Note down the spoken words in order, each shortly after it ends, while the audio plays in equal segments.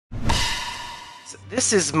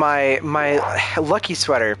This is my lucky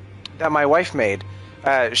sweater that my wife made.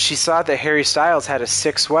 She saw that Harry Styles had a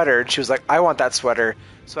sick sweater, and she was like, "I want that sweater."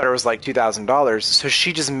 Sweater was like $2,000, so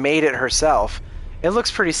she just made it herself. It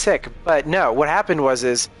looks pretty sick, but no. What happened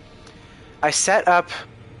was I set up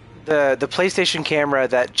the PlayStation camera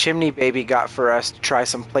that Chimney Baby got for us to try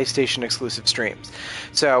some PlayStation exclusive streams.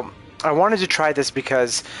 So I wanted to try this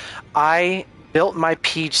because I built my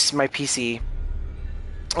PC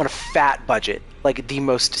on a fat budget, like the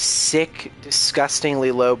most sick,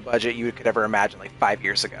 disgustingly low budget you could ever imagine, like 5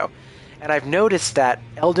 years ago. And I've noticed that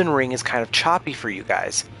Elden Ring is kind of choppy for you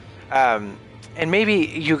guys. And maybe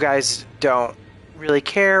you guys don't really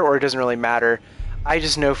care or it doesn't really matter. I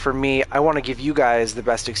just know for me, I want to give you guys the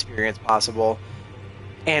best experience possible.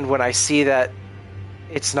 And when I see that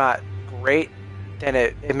it's not great, then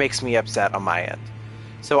it makes me upset on my end.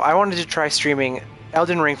 So I wanted to try streaming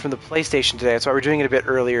Elden Ring from the PlayStation today. That's why we're doing it a bit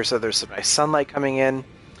earlier, so there's some nice sunlight coming in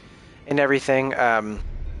and everything.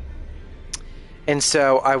 And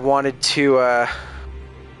so I wanted to...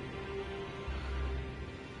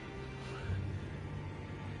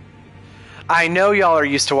 I know y'all are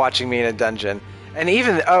used to watching me in a dungeon. And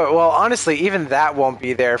even... Oh, well, honestly, even that won't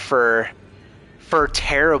be there for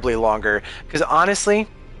terribly longer. Because honestly,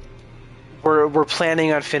 we're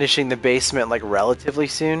planning on finishing the basement like relatively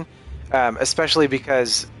soon. Especially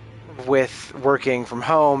because with working from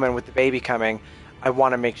home and with the baby coming, I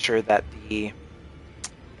want to make sure that I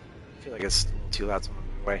feel like it's a little too loud, so I'm gonna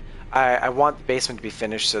move away. I want the basement to be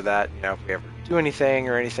finished so that, you know, if we ever do anything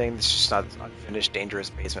or anything, it's just not an unfinished, dangerous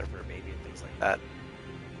basement for a baby and things like that.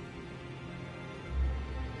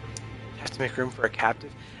 You have to make room for a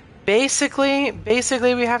captive. Basically,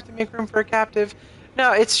 we have to make room for a captive.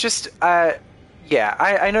 No, it's just, yeah,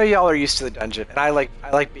 I know y'all are used to the dungeon, and I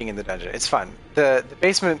like being in the dungeon. It's fun. The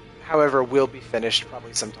basement, however, will be finished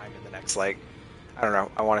probably sometime in the next, like, I don't know,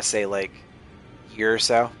 I want to say, like, year or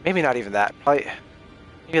so. Maybe not even that. Probably,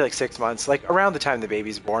 maybe like 6 months. Like, around the time the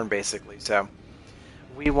baby's born, basically. So,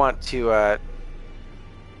 we want to,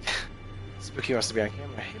 Spooky wants to be on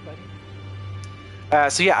camera. Hey, buddy.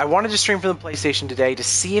 So yeah, I wanted to stream from the PlayStation today to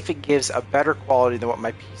see if it gives a better quality than what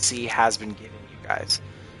my PC has been giving you guys.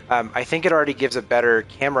 I think it already gives a better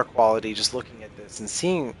camera quality just looking at this and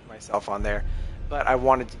seeing myself on there, but I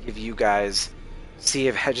wanted to give you guys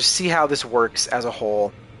just see how this works as a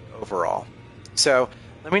whole overall. So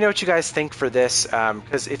let me know what you guys think for this,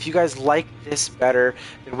 because if you guys like this better,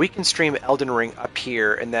 then we can stream Elden Ring up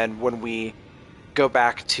here, and then when we go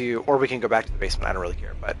back to, or we can go back to the basement, I don't really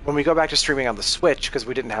care, but when we go back to streaming on the Switch, because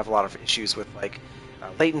we didn't have a lot of issues with like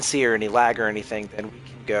latency or any lag or anything, then we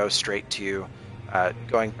can go straight to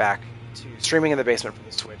going back to streaming in the basement from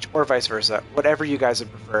the Switch, or vice versa, whatever you guys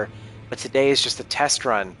would prefer. But today is just a test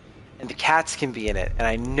run, and the cats can be in it, and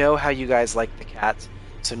I know how you guys like the cats,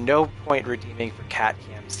 so no point redeeming for cat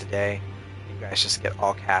cams today. You guys just get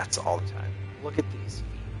all cats all the time. Look at these feet.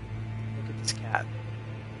 Look at this cat.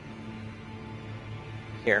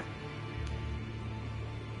 Here.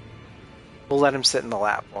 We'll let him sit in the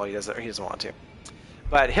lap while he doesn't want to.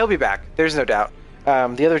 But he'll be back, there's no doubt.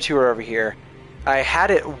 The other two are over here. I had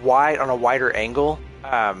it wide on a wider angle.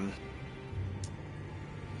 Yeah,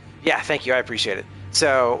 thank you. I appreciate it.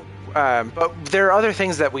 So, but there are other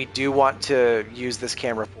things that we do want to use this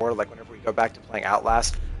camera for. Like whenever we go back to playing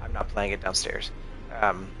Outlast, I'm not playing it downstairs.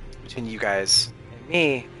 Between you guys and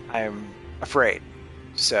me, I'm afraid.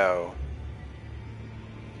 So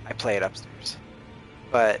I play it upstairs.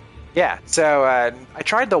 But yeah, so I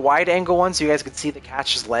tried the wide angle one so you guys could see the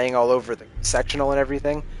cats just laying all over the sectional and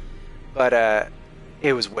everything. But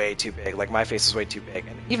it was way too big. Like, my face was way too big.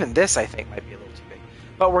 And even this, I think, might be a little too big.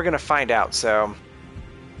 But we're going to find out, so...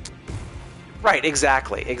 Right,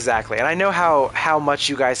 exactly. And I know how much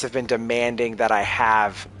you guys have been demanding that I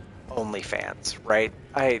have OnlyFans, right?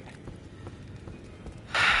 I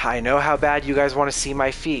know how bad you guys want to see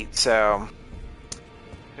my feet, so...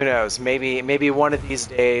 Who knows? Maybe one of these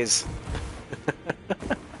days...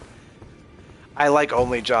 I like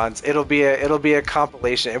Only Johns. It'll be a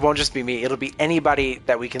compilation. It won't just be me. It'll be anybody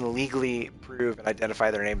that we can legally prove and identify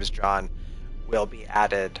their name as John will be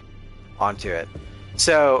added onto it.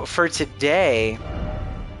 So for today,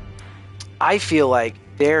 I feel like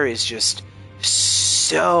there is just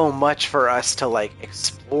so much for us to like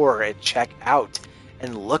explore and check out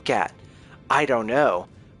and look at. I don't know.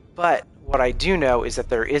 But what I do know is that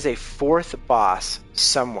there is a fourth boss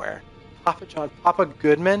somewhere. Papa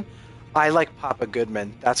Goodman? I like Papa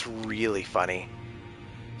Goodman. That's really funny.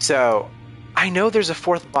 So, I know there's a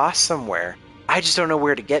fourth boss somewhere. I just don't know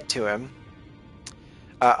where to get to him.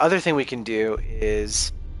 Other thing we can do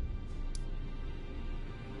is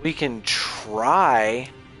we can try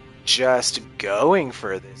just going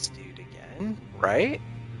for this dude again, right?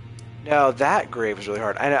 No, that grave was really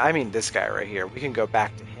hard. I mean this guy right here. We can go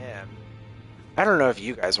back to him. I don't know if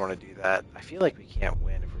you guys want to do that. I feel like we can't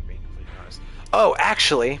win if we're being completely honest. Oh,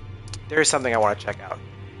 actually, there is something I want to check out.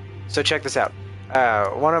 So check this out.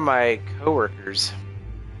 One of my coworkers.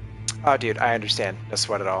 Oh, dude, I understand. No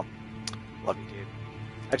sweat at all. Love you, dude.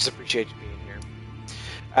 I just appreciate you being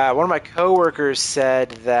here. One of my coworkers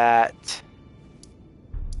said that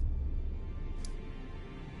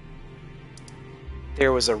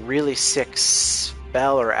there was a really sick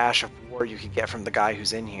spell or Ash of War you could get from the guy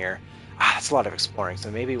who's in here. That's a lot of exploring,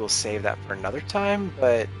 so maybe we'll save that for another time,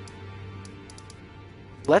 but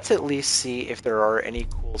let's at least see if there are any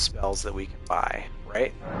cool spells that we can buy,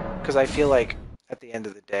 right? Because I feel like at the end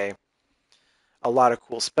of the day, a lot of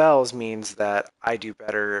cool spells means that I do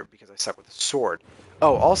better because I suck with a sword.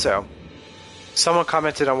 Oh, also, someone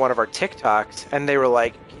commented on one of our TikToks, and they were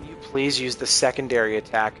like, can you please use the secondary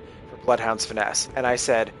attack for Bloodhound's Finesse? And I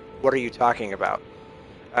said, what are you talking about?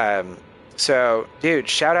 So, dude,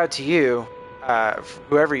 shout out to you,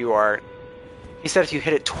 whoever you are. He said if you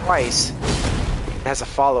hit it twice, it has a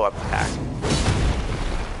follow-up attack.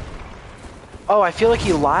 Oh, I feel like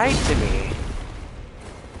he lied to me.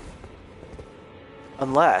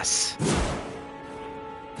 Unless...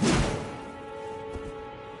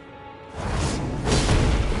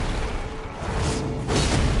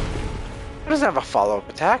 It doesn't have a follow-up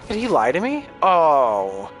attack. Did he lie to me?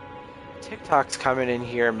 Oh. TikTok's coming in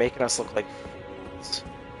here making us look like fools.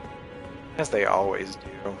 As they always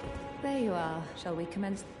do. There you are. Shall we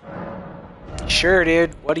commence? Sure,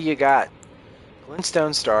 dude. What do you got?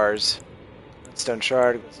 Glintstone Stars. Glintstone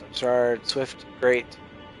Shard, Swift, Great,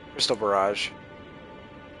 Crystal Barrage.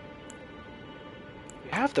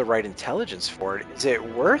 We have the right intelligence for it. Is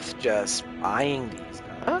it worth just buying these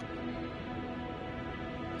up?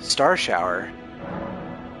 Star Shower.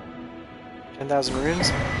 10,000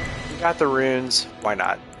 runes? We got the runes. Why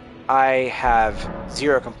not? I have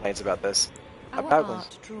zero complaints about this. Our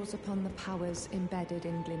art draws upon the powers embedded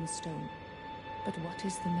in Glintstone. But what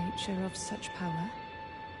is the nature of such power?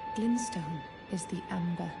 Glintstone is the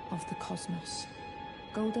amber of the cosmos.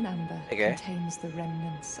 Golden amber contains the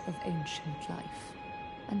remnants of ancient life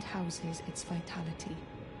and houses its vitality,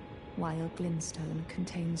 while Glintstone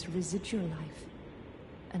contains residual life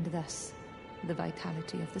and thus the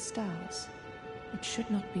vitality of the stars. It should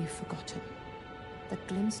not be forgotten that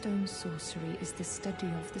Glintstone sorcery is the study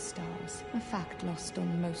of the stars, a fact lost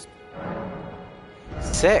on most...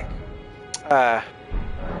 Sick. Yeah,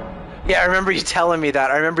 I remember you telling me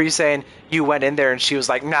that. I remember you saying you went in there and she was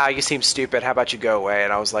like, nah, you seem stupid. How about you go away?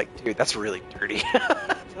 And I was like, dude, that's really dirty.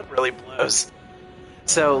 That really blows.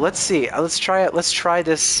 So let's see. Let's try it. Let's try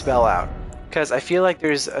this spell out. Because I feel like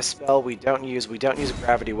there's a spell we don't use. We don't use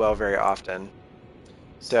Gravity Well very often.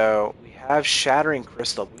 So we have Shattering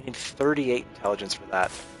Crystal. We need 38 intelligence for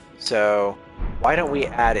that. So why don't we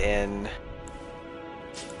add in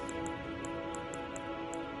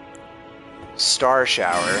Star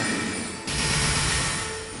Shower?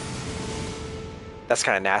 That's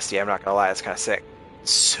kind of nasty. I'm not gonna lie. That's kind of sick.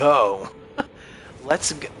 So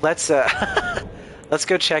let's let's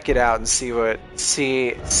go check it out and see what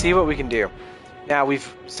we can do. Now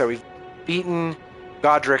we've beaten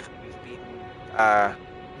Godric. We've beaten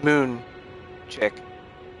Moon Chick,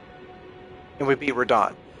 and we beat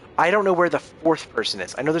Radon. I don't know where the fourth person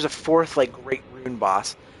is. I know there's a fourth like great rune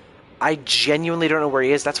boss. I genuinely don't know where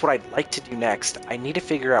he is. That's what I'd like to do next. I need to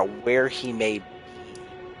figure out where he may be,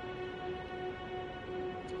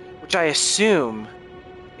 which I assume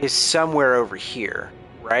is somewhere over here,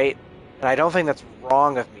 right? And I don't think that's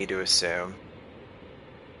wrong of me to assume.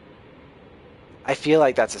 I feel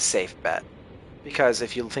like that's a safe bet, because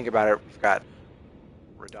if you think about it, we've got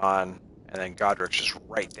Radon, and then Godric's just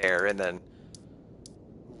right there, and then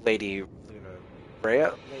Lady Luna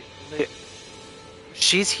Rhea,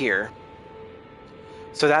 she's here.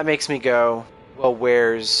 So that makes me go, well,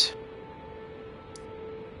 where's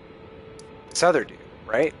this other dude,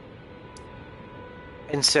 right?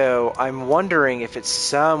 And so I'm wondering if it's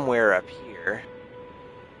somewhere up here.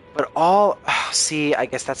 But see, I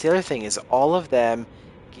guess that's the other thing, is all of them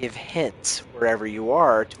give hints wherever you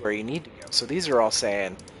are to where you need to go. So these are all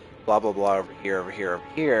saying blah, blah, blah, over here, over here, over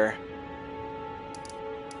here.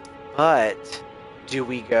 But do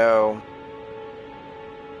we go...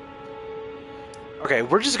 Okay,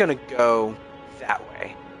 we're just going to go that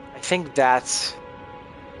way. I think that's...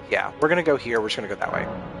 Yeah, we're going to go here. We're just going to go that way.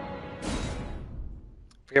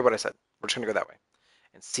 Forget what I said. We're just going to go that way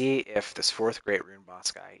and see if this fourth great rune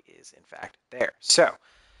boss guy is, in fact, there. So,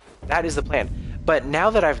 That is the plan. But now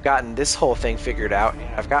that I've gotten this whole thing figured out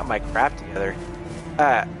and I've got my crap together,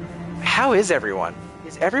 how is everyone?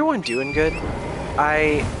 Is everyone doing good?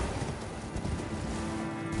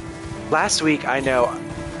 Last week, I know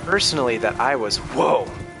personally that I was, whoa!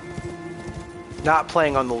 Not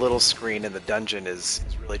playing on the little screen in the dungeon is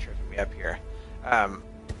really tripping me up here.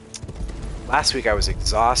 Last week I was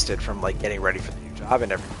exhausted from like getting ready for the new job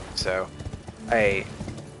and everything, so I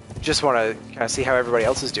just want to kind of see how everybody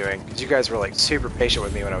else is doing, because you guys were like super patient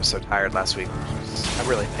with me when I was so tired last week, which I'm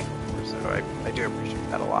really thankful for, so I do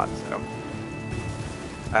appreciate that a lot. So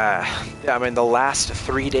yeah, I'm in the last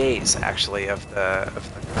 3 days actually of the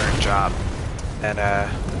current job, and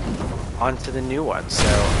on to the new one. So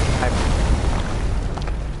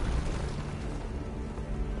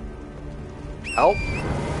help.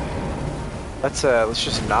 Let's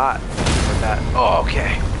just not for that. Oh,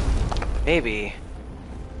 okay. Maybe.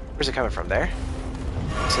 Where's it coming from? There.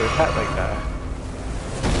 So is that like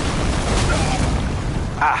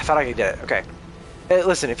I thought I could get it. Okay. Hey,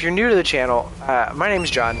 listen, if you're new to the channel, my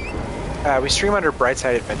name's John. We stream under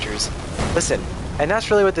BrightSideAdventures. Listen, and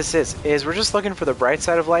that's really what this is we're just looking for the bright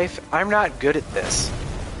side of life. I'm not good at this.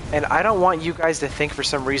 And I don't want you guys to think for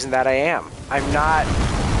some reason that I am. I'm not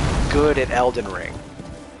good at Elden Ring.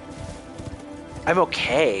 I'm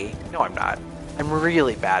okay. No, I'm not. I'm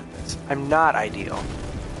really bad at this. I'm not ideal.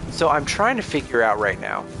 So I'm trying to figure out right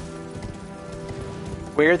now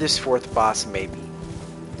where this fourth boss may be.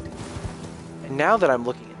 And now that I'm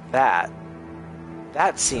looking at that,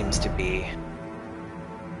 that seems to be...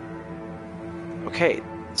 Okay,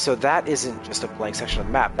 so that isn't just a blank section of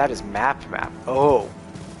the map. That is map. Oh,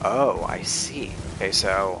 I see. Okay,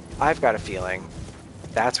 so I've got a feeling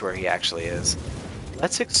that's where he actually is.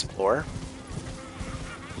 Let's explore.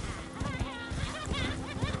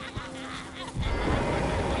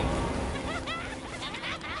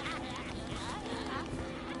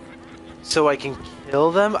 So I can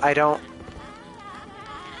kill them? I don't...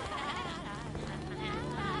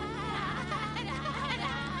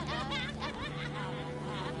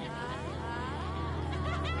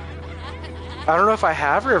 I don't know if I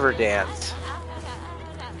have River Dance.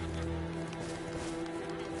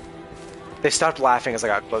 They stopped laughing as I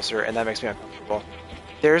got closer, and that makes me uncomfortable.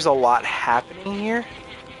 There's a lot happening here.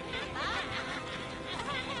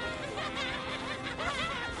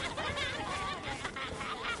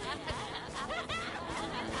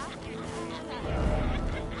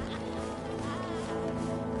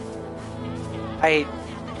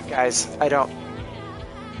 Guys, I don't...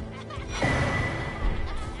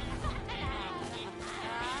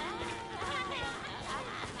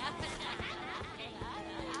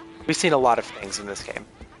 We've seen a lot of things in this game.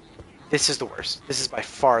 This is the worst. This is by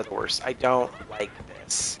far the worst. I don't like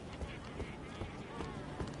this.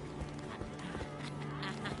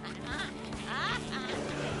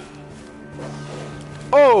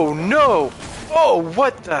 Oh no! Oh,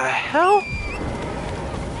 what the hell?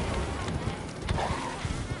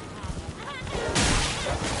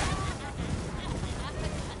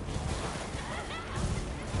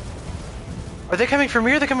 Are they coming for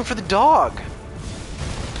me or are they coming for the dog?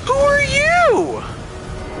 Who are you?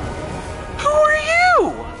 Who are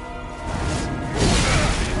you?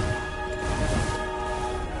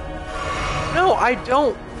 No, I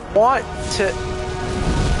don't want to...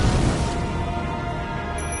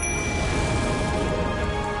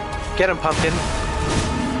 Get him, Pumpkin.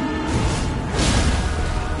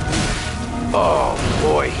 Oh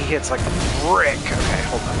boy, he hits like a brick. Okay,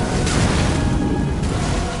 hold on.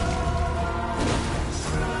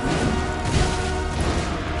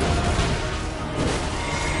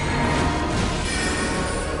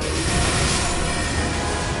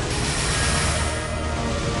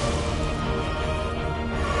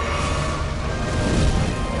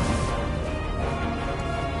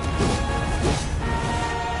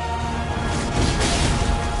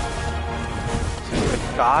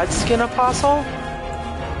 Godskin Apostle?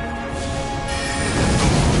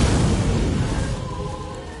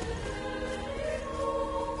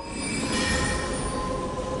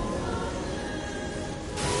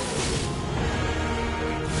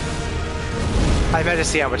 I meant to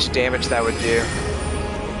see how much damage that would do.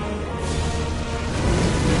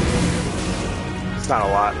 It's not a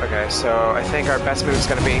lot. Okay, so I think our best move is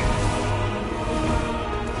going to be...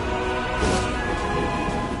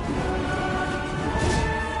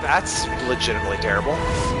 That's legitimately terrible.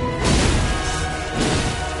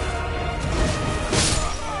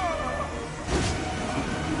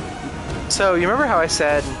 So, you remember how I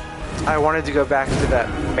said I wanted to go back to that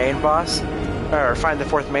main boss? Or find the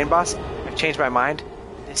fourth main boss? I've changed my mind.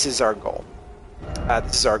 This is our goal.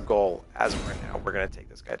 This is our goal as of right now. we're gonna take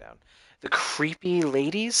this guy down. The creepy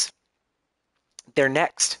ladies, they're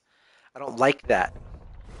next. I don't like that.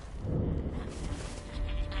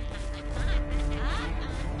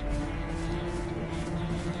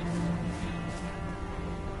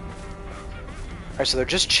 Alright, so they're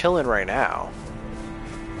just chilling right now.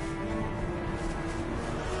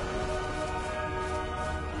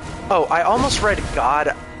 Oh, I almost read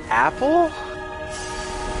God Apple?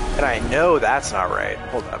 And I know that's not right.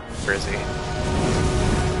 Hold up, where is he?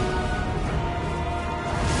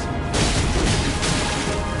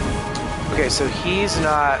 Okay, so he's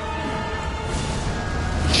not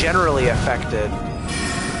generally affected,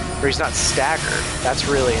 or he's not staggered. That's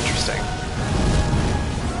really interesting.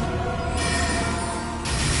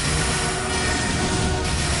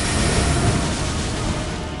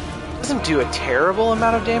 Doesn't do a terrible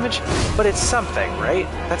amount of damage, but it's something, right?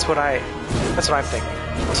 That's what I'm thinking.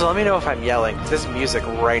 So let me know if I'm yelling. This music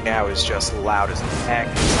right now is just loud as heck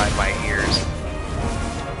inside my ears.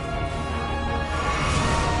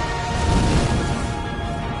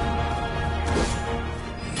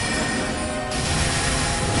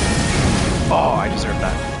 Oh, I deserve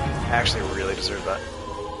that. I actually really deserve that.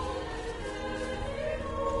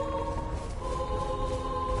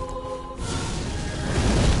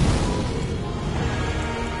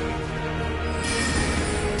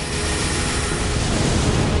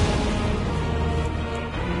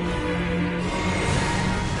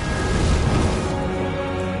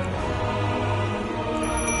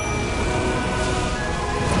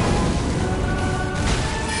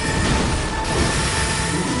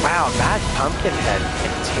 Pumpkinhead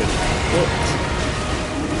can take a hit.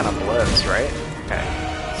 Kind of blows, right? Okay.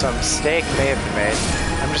 So a mistake may have been made.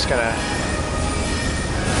 I'm just gonna...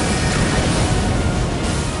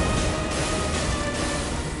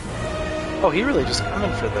 Oh, he really just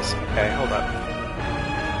coming for this. Okay, hold up.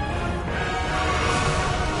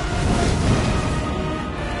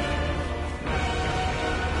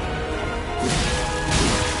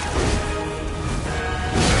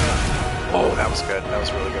 Oh, that was good. That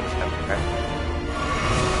was really good for him. Okay.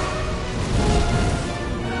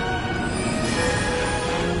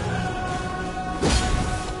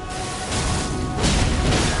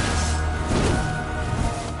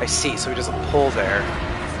 I see, so he doesn't pull there.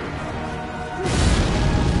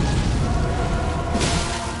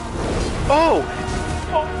 Oh!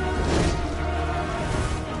 Oh!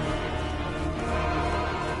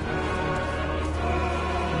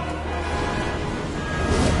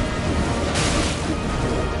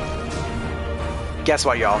 Guess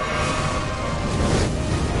what, y'all?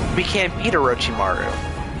 We can't beat Orochimaru.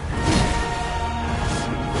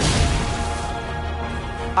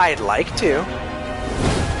 I'd like to.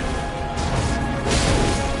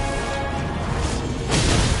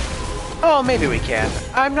 Oh, maybe we can.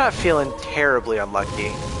 I'm not feeling terribly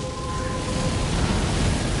unlucky.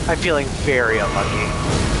 I'm feeling very unlucky.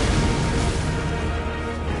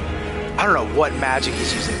 I don't know what magic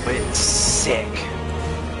he's using, but it's sick.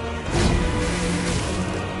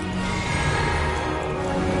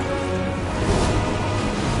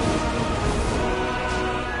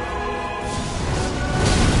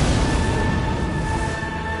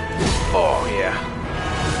 Oh, yeah.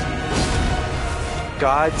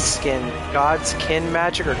 God's kin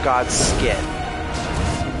magic or God's skin?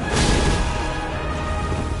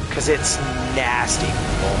 Because it's nasty,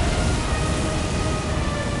 people.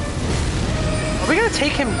 Are we gonna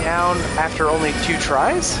take him down after only 2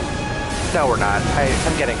 tries? No, we're not.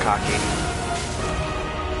 I'm getting cocky.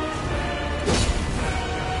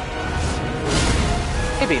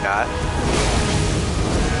 Maybe not.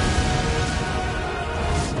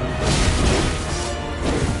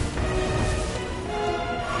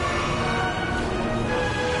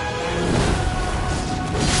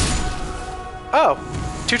 Oh,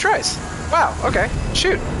 2 tries. Wow, okay.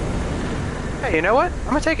 Shoot. Hey, you know what? I'm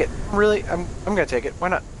gonna take it. I'm gonna take it. Why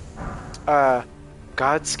not?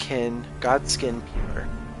 God's kin peeler.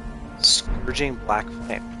 Scourging black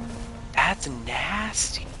flame. That's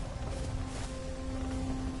nasty.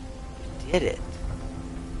 He did it.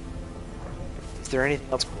 Is there anything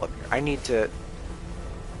else cool up here? I need to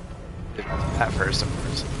do that first, of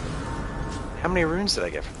course. How many runes did I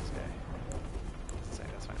get from this guy?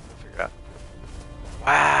 That's fine. We'll figure it out.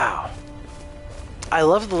 Wow. I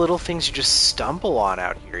love the little things you just stumble on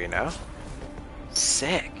out here, you know?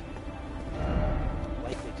 Sick.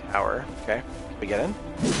 Likely tower. Okay. Can we get in?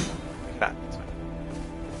 We cannot.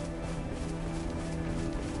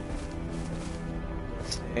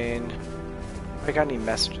 That's fine. Insane. Have I got any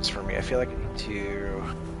messages for me? I feel like I need to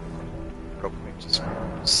real quick just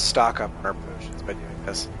stock up on our potions by doing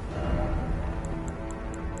this.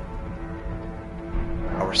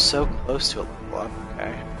 Oh, we're so close to a level up.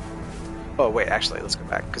 Okay. Oh, wait, actually, let's go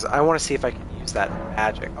back, because I want to see if I can use that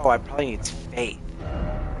magic. Oh, I probably need faith.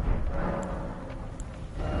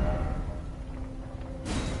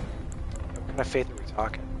 What kind of faith are we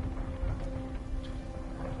talking?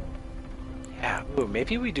 Yeah, ooh,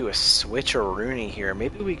 maybe we do a switcheroonie here.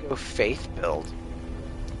 Maybe we go faith build.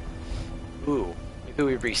 Ooh, maybe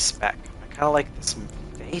we respec. I kind of like this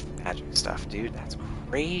faith magic stuff, dude. That's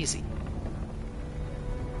crazy.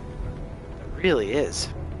 It really is.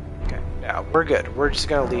 Okay, no, we're good. We're just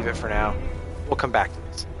gonna leave it for now. We'll come back to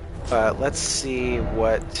this. Let's see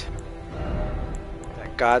what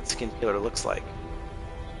that Godskin healer looks like.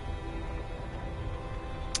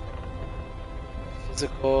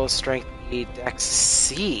 Physical strength E, Dex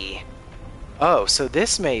C. Oh, so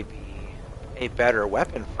this may be a better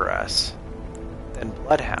weapon for us than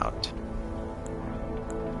Bloodhound.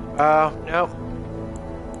 Oh, no.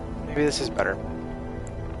 Maybe this is better.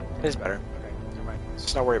 It is better. Okay, never mind. Let's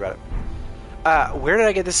just not worry about it. Where did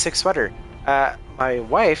I get this sick sweater? My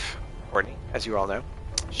wife, Courtney, as you all know,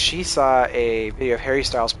 she saw a video of Harry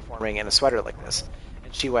Styles performing in a sweater like this.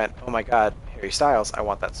 And she went, oh my god, Harry Styles, I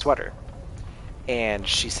want that sweater. And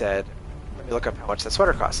she said, let me look up how much that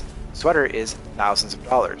sweater costs. The sweater is thousands of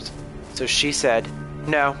dollars. So she said,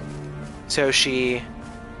 no. So she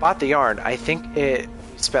bought the yarn. I think it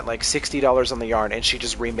spent like $60 on the yarn, and she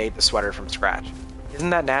just remade the sweater from scratch. Isn't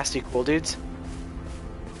that nasty cool, dudes?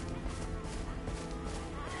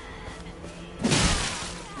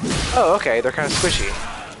 Oh, okay, they're kind of squishy.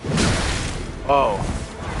 Oh.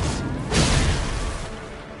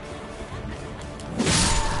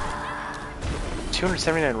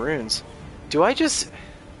 $279 runes. Do I just...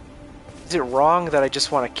 Is it wrong that I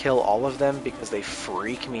just want to kill all of them because they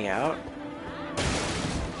freak me out?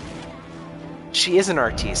 She is an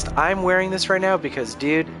artiste. I'm wearing this right now because,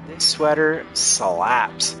 dude, this sweater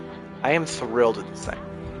slaps. I am thrilled with this thing.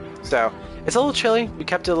 So, it's a little chilly. We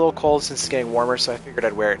kept it a little cold since it's getting warmer, so I figured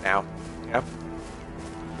I'd wear it now. You know?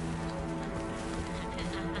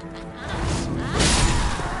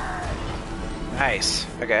 Nice.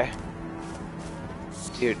 Okay.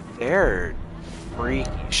 Dude, they're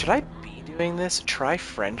freaky. Should I be doing this? Try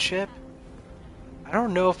friendship? I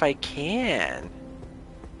don't know if I can.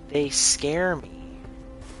 They scare me.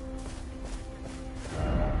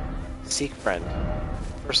 Seek friend.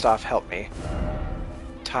 First off, help me.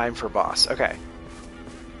 Time for boss. Okay.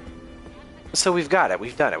 So we've got it.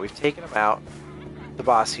 We've done it. We've taken him out. The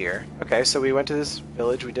boss here. Okay, so we went to this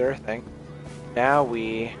village. We did our thing. Now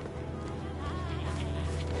we...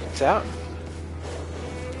 It's out.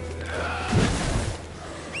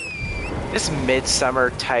 This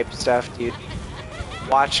midsummer type stuff, dude.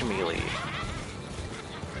 Watch me leave.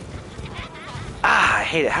 Ah, I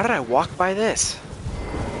hate it. How did I walk by this?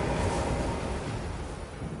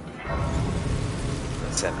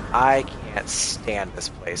 Listen, I can't stand this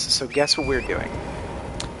place. So guess what we're doing?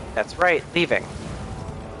 That's right, leaving.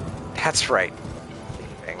 That's right,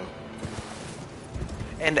 leaving.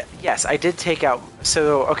 And yes, I did take out...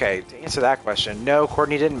 So, okay, to answer that question, no,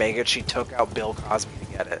 Courtney didn't make it. She took out Bill Cosby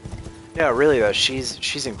to get it. No, really though,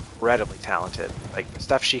 she's incredibly talented. Like, the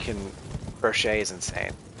stuff she can crochet is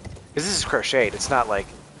insane. Because this is crocheted, it's not like,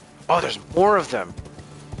 oh, there's more of them.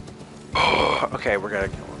 Okay, we're gonna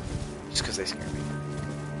kill them. Just because they scare me.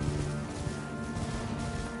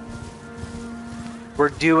 We're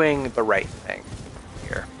doing the right thing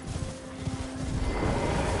here.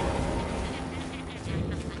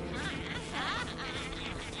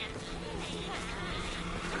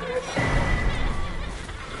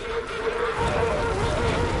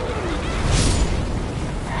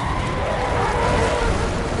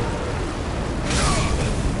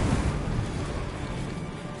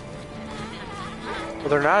 Well,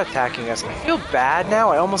 they're not attacking us. I feel bad now.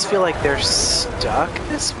 I almost feel like they're stuck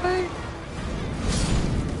this way.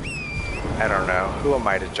 I don't know. Who am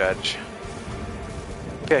I to judge?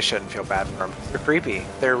 Maybe I shouldn't feel bad for them. They're creepy.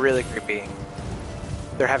 They're really creepy.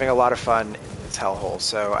 They're having a lot of fun in this hellhole,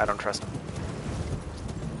 so I don't trust them.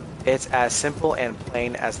 It's as simple and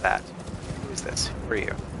plain as that. Who is this? Who are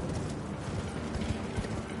you?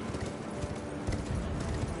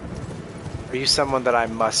 Are you someone that I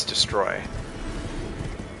must destroy?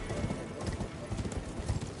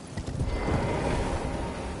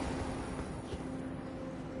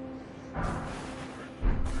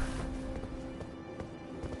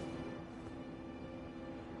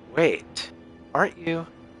 Wait, aren't you?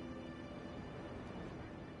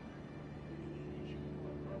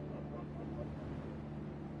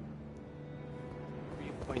 Are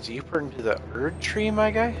you pointing deeper into the Erd tree,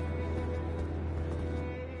 my guy?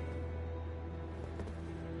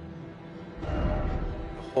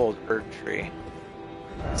 bird tree.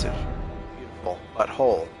 Message. Beautiful, but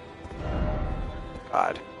whole.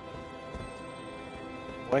 God.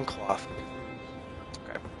 Loincloth.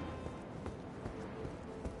 Okay.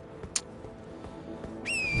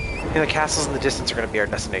 And the castles in the distance are going to be our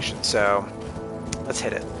destination, so let's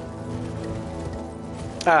hit it.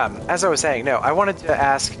 As I was saying, no, I wanted to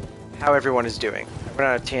ask how everyone is doing. I went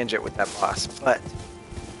on a tangent with that boss, but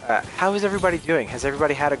how is everybody doing? Has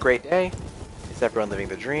everybody had a great day? Is everyone living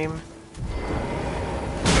the dream?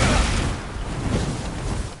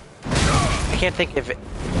 I can't think of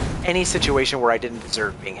any situation where I didn't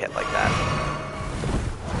deserve being hit like that.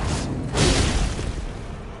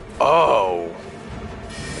 Oh.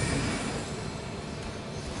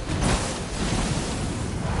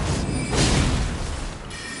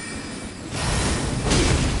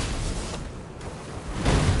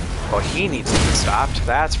 Well, he needs to be stopped,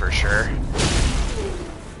 that's for sure.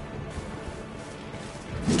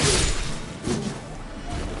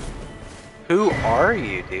 Who are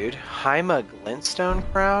you, dude? Haima Glintstone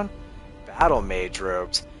Crown? Battle Mage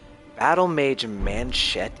robes. Battle Mage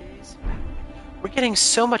manchettes? We're getting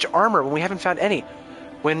so much armor when we haven't found any.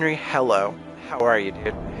 Winry, hello. How are you,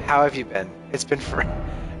 dude? How have you been? It's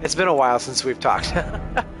been a while since we've talked.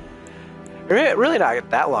 Really not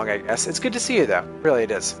that long, I guess. It's good to see you, though. Really,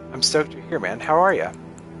 it is. I'm stoked you're here, man. How are you?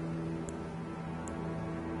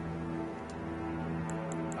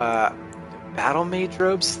 Battle Mage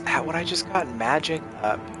robes? Is that what I just got? Magic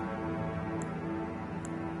up.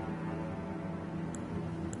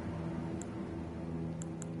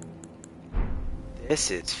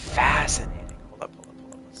 This is fascinating. Hold up.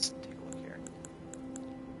 Let's take a look here.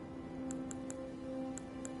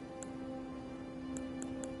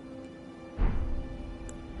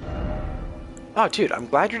 Oh, dude, I'm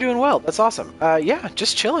glad you're doing well. That's awesome. Yeah,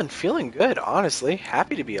 just chilling, feeling good, honestly.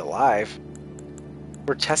 Happy to be alive.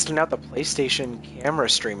 We're testing out the PlayStation camera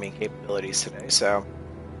streaming capabilities today, so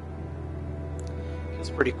feels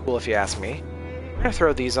pretty cool if you ask me. We're gonna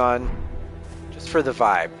throw these on just for the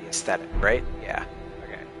vibe, the aesthetic, right? Yeah.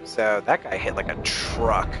 Okay. So that guy hit like a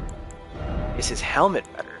truck. Is his helmet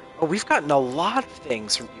better? Oh, we've gotten a lot of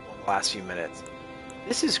things from people in the last few minutes.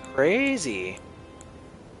 This is crazy.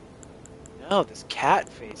 No, this cat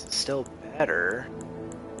face is still better.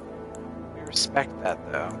 We respect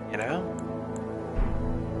that though, you know?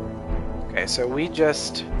 Okay, so we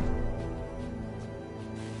just...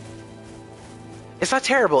 It's not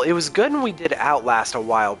terrible. It was good when we did Outlast a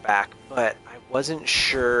while back, but I wasn't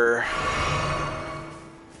sure...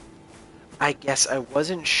 I guess I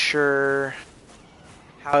wasn't sure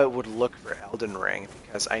how it would look for Elden Ring,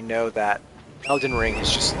 because I know that Elden Ring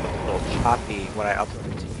has just looked a little choppy when I upload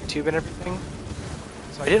it to YouTube and everything.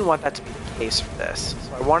 So I didn't want that to be the case for this.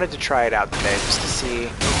 So I wanted to try it out today just to see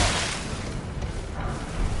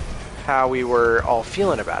how we were all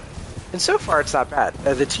feeling about it. And so far it's not bad.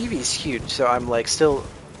 The TV's huge, so I'm like still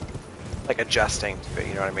like adjusting to it,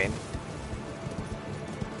 you know what I mean?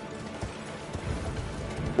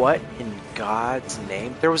 What in God's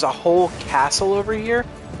name? There was a whole castle over here?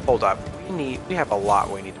 Hold up. We have a lot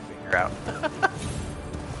we need to figure out.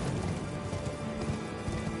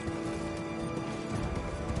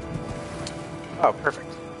 Oh, perfect.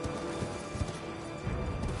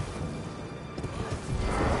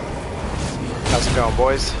 How's it going,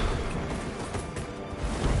 boys?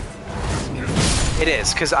 It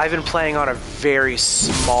is, because I've been playing on a very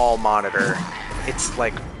small monitor. It's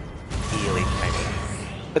like really tiny.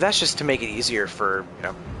 But that's just to make it easier for, you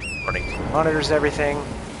know, running two monitors and everything.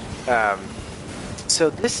 So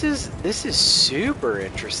this is super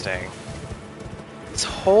interesting. This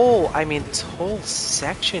whole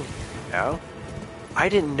section here, you know? I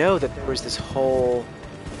didn't know that there was this whole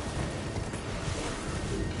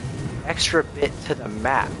extra bit to the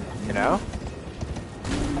map, you know?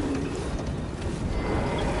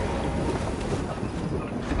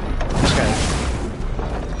 Just gonna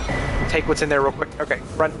take what's in there real quick. Okay,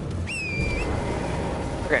 run.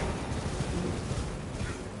 Okay.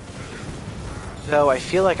 Though I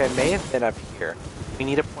feel like I may have been up here. We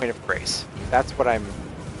need a point of grace. That's what I'm...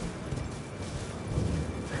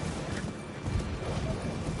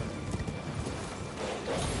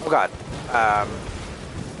 Oh god.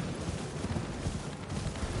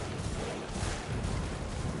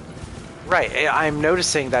 Right, I'm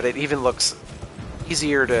noticing that it even looks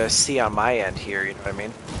easier to see on my end here, you know what I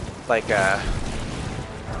mean? Like,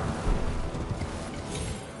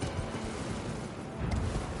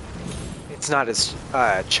 it's not as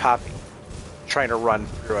choppy trying to run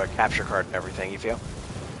through a capture card and everything, you feel?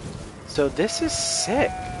 So this is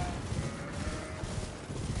sick.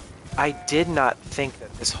 I did not think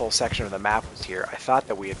that this whole section of the map was here. I thought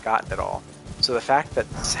that we had gotten it all. So the fact that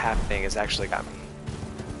this is happening has actually got me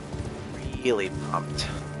really pumped.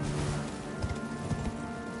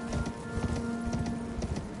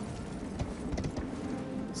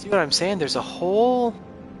 See what I'm saying? There's a whole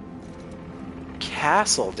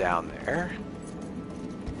castle down there.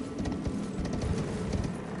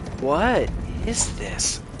 What is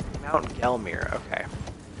this? Mount Gelmir, okay.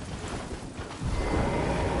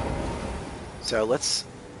 So let's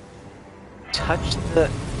touch the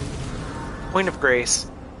point of grace.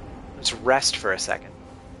 Let's rest for a second.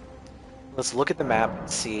 Let's look at the map and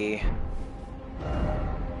see.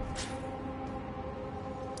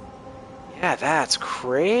 Yeah, that's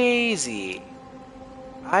crazy.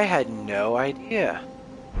 I had no idea.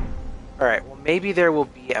 Alright, well maybe there will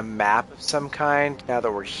be a map of some kind now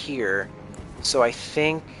that we're here. So I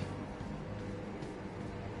think...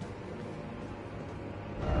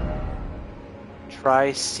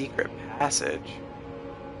 Try secret passage.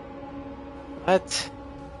 What?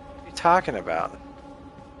 What are you talking about?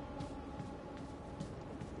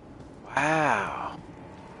 Wow.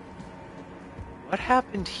 What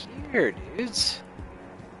happened here, dudes?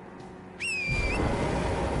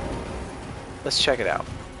 Let's check it out.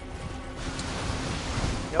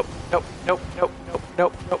 Nope, nope, nope, nope, nope,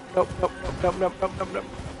 nope, nope, nope, nope, nope, nope, nope, nope, nope.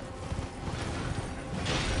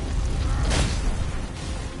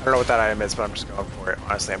 I don't know what that item is, but I'm just going for it.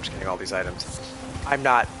 Honestly, I'm just getting all these items. I'm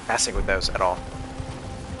not messing with those at all.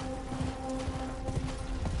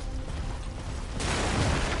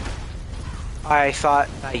 I thought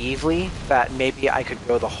naively that maybe I could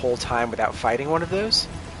go the whole time without fighting one of those.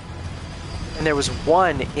 And there was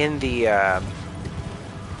one in the...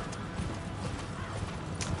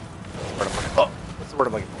 what's the word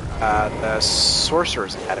I'm looking for? The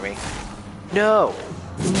Sorcerer's Academy. No!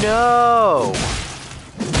 No!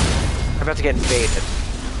 I'm about to get invaded.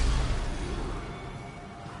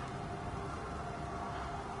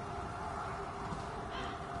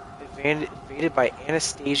 Invaded by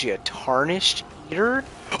Anastasia, Tarnished Eater?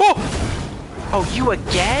 Oh! Oh, you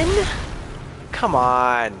again? Come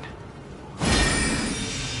on.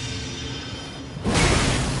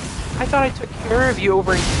 I thought I took care of you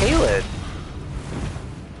over in Caelid.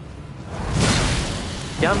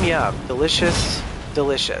 Yum yum. Delicious.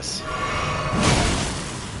 Delicious.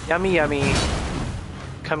 Yummy yummy.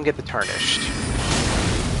 Come get the Tarnished.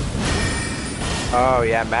 Oh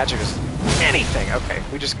yeah, magic is anything. Okay,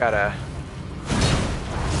 we just gotta...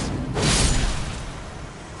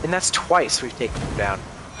 And that's twice we've taken her down.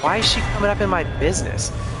 Why is she coming up in my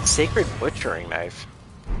business? Sacred butchering knife.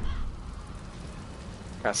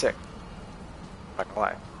 Kinda sick. Not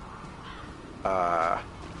gonna lie.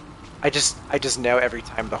 I just know every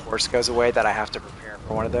time the horse goes away that I have to prepare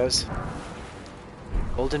for one of those.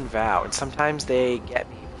 Golden Vow, and sometimes they get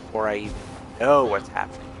me before I even know what's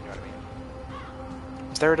happening, you know what I mean?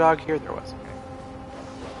 Was there a dog here? There was, okay.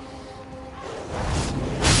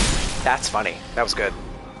 That's funny. That was good.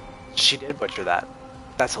 She did butcher that.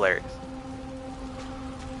 That's hilarious.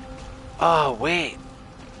 Oh, wait.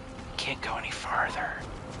 Can't go any farther.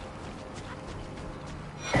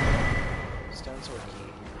 Stone sword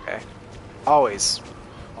key. Okay. Always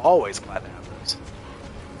glad to have those.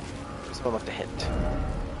 Someone left a hint.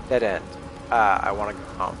 Dead end. I want to go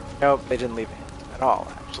home. Nope, they didn't leave a hint at all,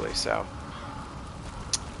 actually, so.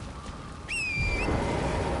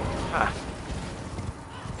 Huh.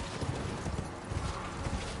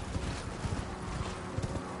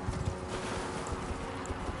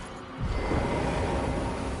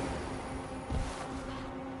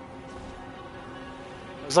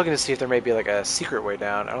 I was looking to see if there may be like a secret way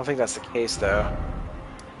down. I don't think that's the case, though.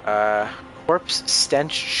 Corpse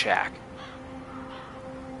Stench Shack.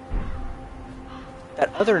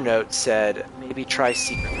 That other note said, maybe try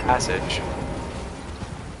secret passage.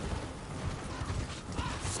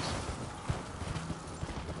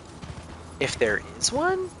 If there is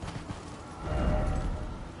one?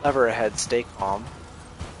 Lever ahead, stay calm.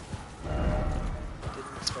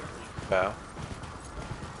 Didn't expect to go.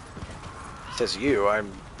 Says you,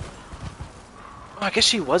 I'm... Oh, I guess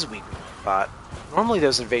she was weaker than I thought. Normally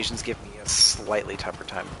those invasions give me a slightly tougher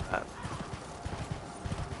time than that.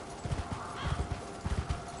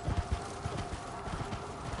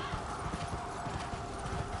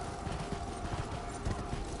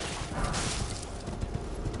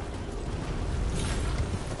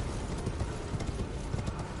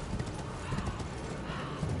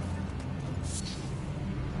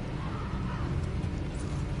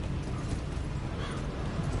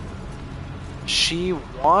 She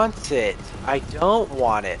wants it. I don't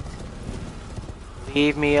want it.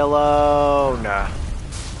 Leave me alone.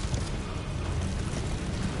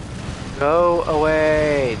 Go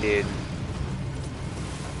away, dude.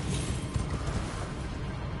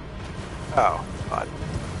 Oh, God.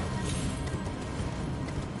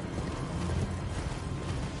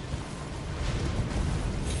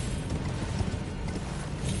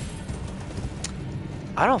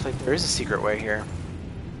 I don't think there is a secret way here.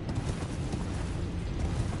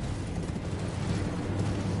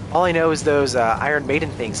 All I know is those Iron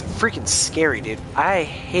Maiden things. Freaking scary, dude. I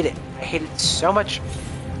hate it. I hate it so much.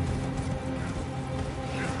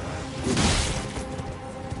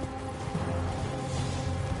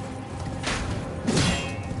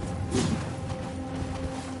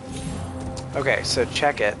 Okay, so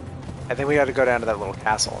check it. I think we got to go down to that little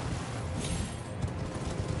castle.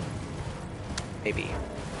 Maybe.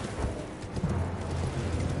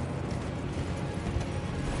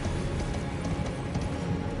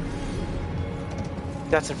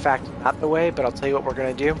 That's in fact not the way, but I'll tell you what we're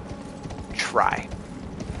gonna do. Try.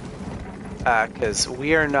 Because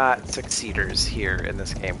we are not succeeders here in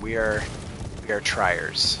this game. We are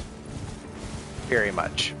triers. Very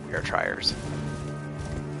much. We are triers.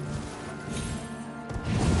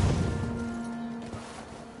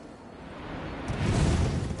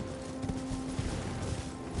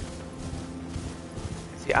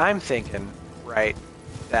 See, I'm thinking, right,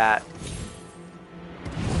 that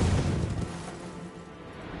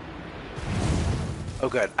oh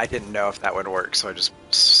good, I didn't know if that would work, so I just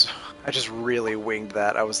really winged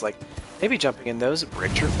that. I was like, maybe jumping in those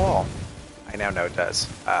bridge your fall. I now know it does.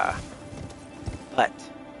 But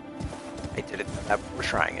I didn't know that before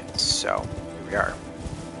trying it, so here we are.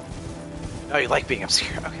 Oh, you like being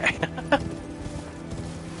obscure, okay.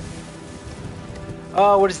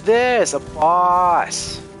 Oh, what is this? A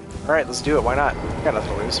boss! Alright, let's do it, why not? We got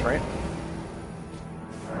nothing to lose, right?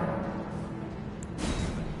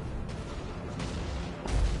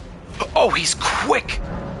 Oh, he's quick!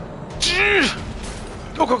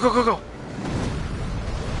 Go, go, go, go, go!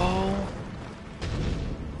 Oh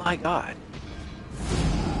my god.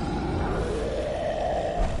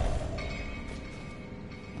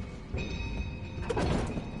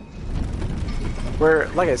 We're,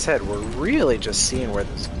 like I said, we're really just seeing where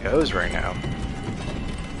this goes right now.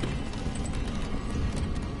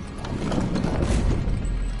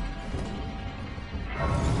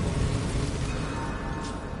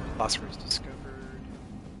 Phosphorus discovered.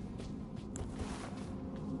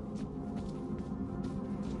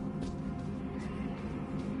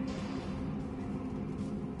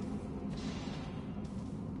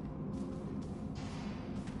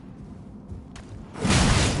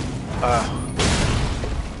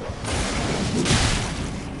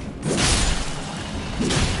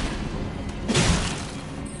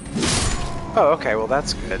 Oh, okay, well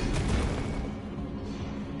that's good.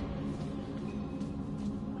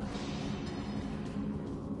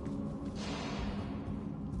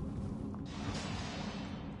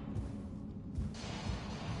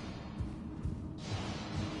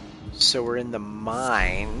 So we're in the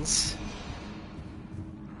mines.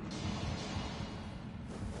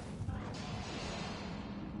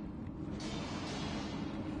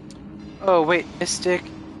 Oh wait, Mystic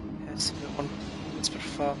has one.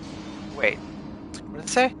 Wait, what did it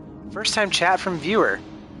say? First time chat from viewer.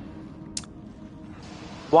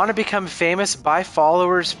 Want to become famous? Buy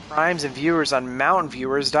followers, primes, and viewers on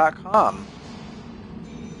mountainviewers.com.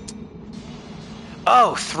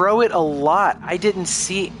 Oh, throw it a lot. I didn't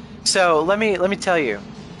see. So let me tell you.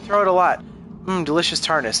 Throw it a lot. Delicious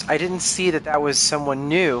Tarnist. I didn't see that was someone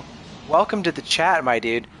new. Welcome to the chat, my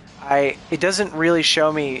dude. It doesn't really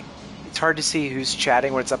show me. It's hard to see who's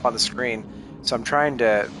chatting when it's up on the screen. So I'm trying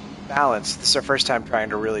to balance. This is our first time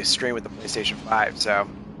trying to really stream with the PlayStation 5. So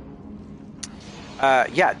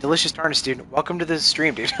yeah, Delicious Tarnist, dude. Welcome to the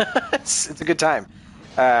stream, dude. it's a good time.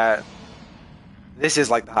 This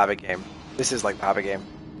is like the Hobbit game. This is like the Hobbit game.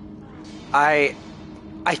 I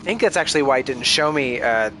think that's actually why it didn't show me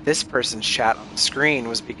this person's chat on the screen,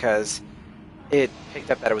 was because it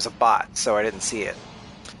picked up that it was a bot, so I didn't see it.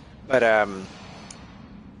 But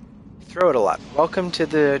throw it a lot. Welcome to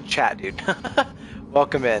the chat, dude.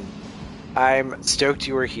 Welcome in. I'm stoked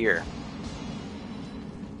you were here.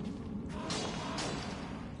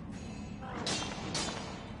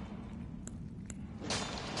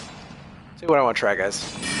 See what I want to try, guys.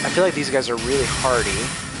 I feel like these guys are really hardy.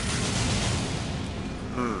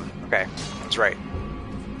 Okay, that's right.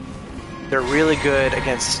 They're really good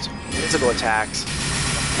against physical attacks.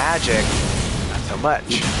 Magic, not so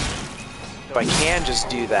much. So I can just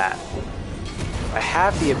do that. I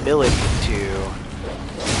have the ability to...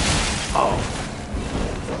 Oh.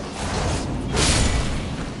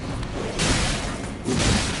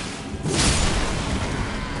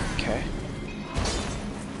 Okay.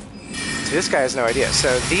 See, this guy has no idea.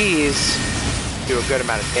 So these do a good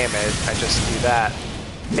amount of damage. I just do that.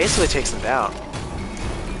 Basically takes them down.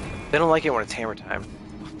 They don't like it when it's hammer time.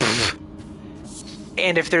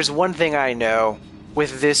 And if there's one thing I know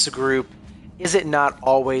with this group, is it not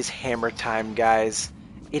always hammer time, guys?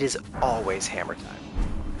 It is always hammer time.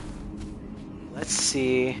 Let's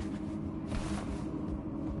see.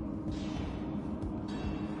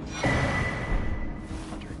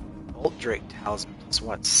 Bolt Drake Talisman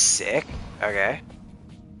 +1. Sick. Okay.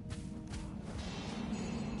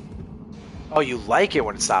 Oh, you like it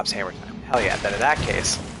when it stops hammer time. Hell yeah, then in that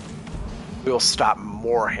case, we will stop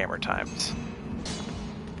more hammer times.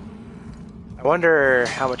 I wonder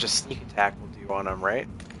how much a sneak attack will do on him, right?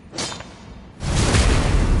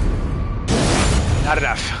 Not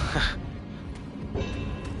enough.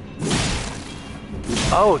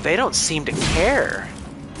 Oh, they don't seem to care.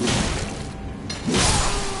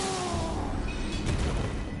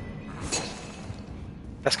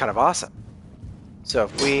 That's kind of awesome. So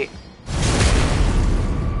if we...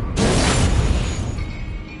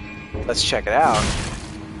 Let's check it out.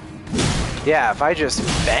 Yeah, if I just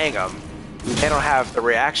bang them, they don't have the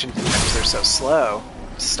reaction time because they're so slow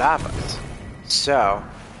to stop us. So,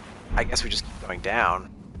 I guess we just keep going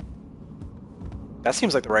down. That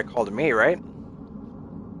seems like the right call to me, right?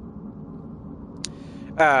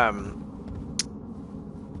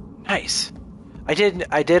 Nice. I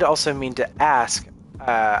did also mean to ask,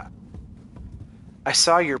 I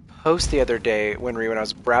saw your post the other day, Winry, when I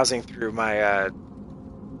was browsing through my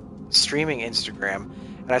streaming Instagram,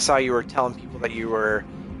 and I saw you were telling people that you were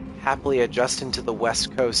happily adjusting to the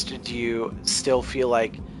West Coast. Do you still feel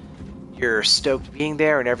like you're stoked being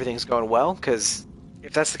there and everything's going well? Because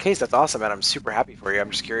if that's the case, that's awesome, and I'm super happy for you.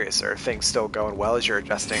 I'm just curious, are things still going well as you're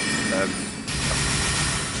adjusting to the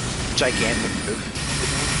gigantic move?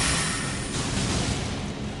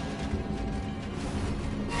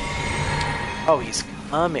 Oh, he's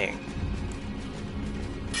coming.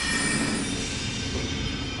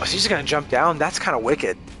 Oh, so he's just gonna jump down? That's kind of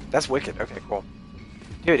wicked. That's wicked. Okay, cool.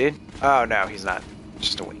 Dude. Oh, no, he's not. It's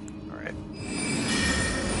just a wing. Alright.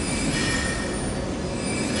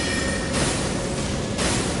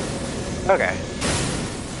 Okay.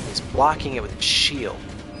 He's blocking it with his shield.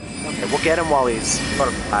 Okay, we'll get him while he's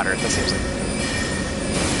going to platter. That seems like...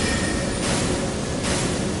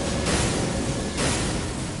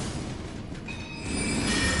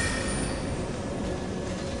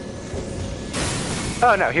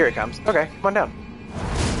 Oh, no, here he comes. Okay, come on down.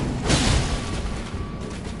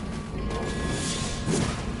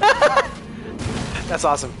 That's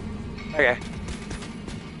awesome. Okay.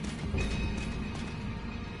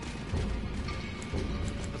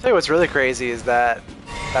 I'll tell you what's really crazy is that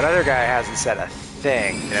that other guy hasn't said a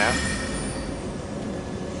thing, you know?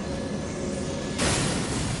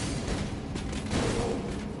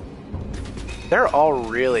 They're all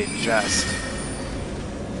really just...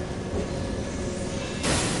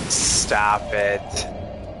 Stop it.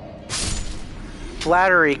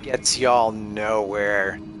 Flattery gets y'all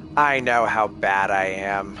nowhere. I know how bad I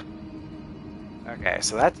am. Okay,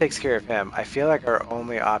 so that takes care of him. I feel like our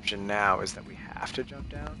only option now is that we have to jump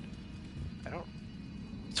down. I don't...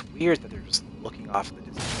 It's weird that they're just looking off in the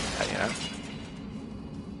distance like that, you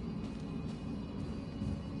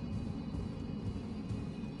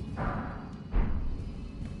know?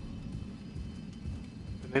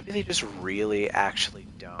 But maybe they just really actually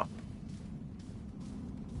don't.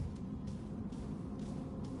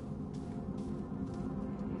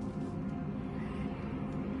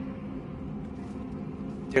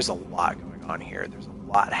 There's a lot going on here. There's a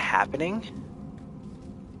lot happening.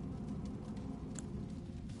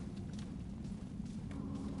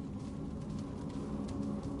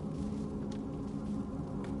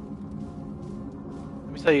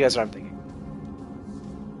 Let me tell you guys what I'm thinking.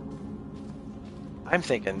 I'm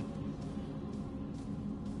thinking,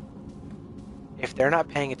 if they're not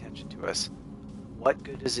paying attention to us, what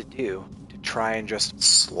good does it do to try and just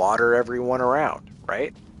slaughter everyone around,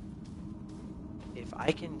 right? If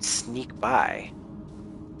I can sneak by,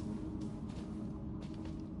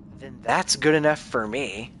 then that's good enough for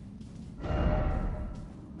me.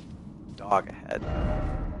 Dog ahead.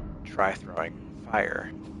 Try throwing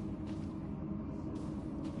fire.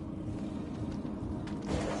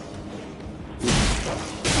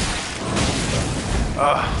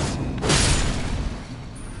 Ugh.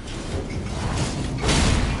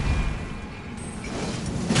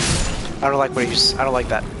 I don't like what he's... I don't like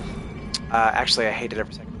that. Actually, I hated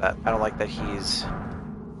every second of that. I don't like that he's...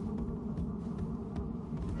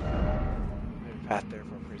 Path there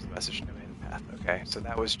for a praise the message. No hidden path. Okay, so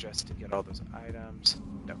that was just to get all those items.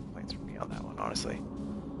 No complaints from me on that one, honestly.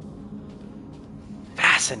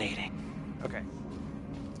 Fascinating. Okay.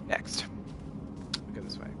 Next. We go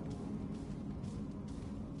this way.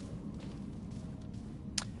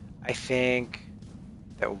 I think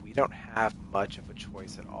that we don't have much of a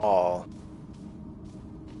choice at all.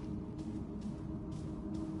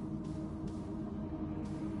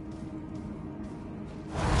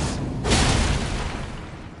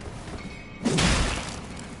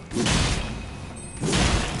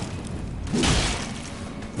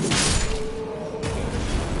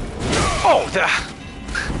 Oh,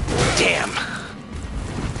 damn.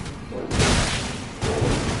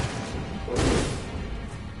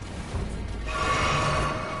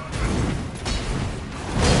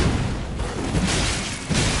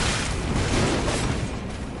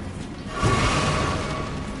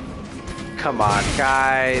 Come on,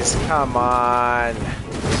 guys. Come on.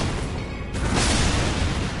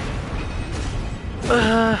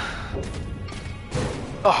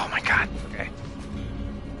 Oh my god. Okay.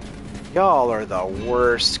 Y'all are the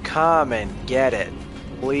worst. Come and get it.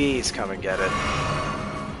 Please come and get it.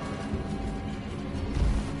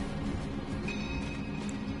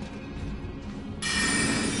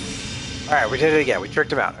 Alright, we did it again. We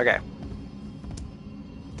tricked him out. Okay.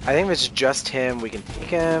 I think if it's just him, we can take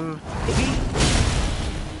him. Maybe?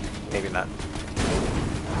 Maybe not.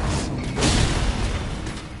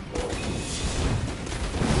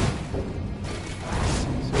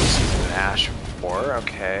 So this is an Ash 4,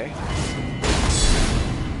 okay.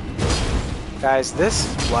 Guys, this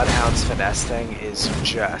Bloodhound's finesse thing is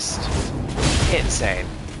just insane.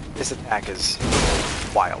 This attack is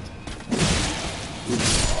wild.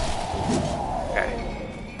 Okay.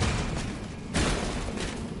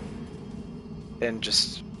 And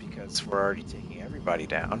just because we're already taking everybody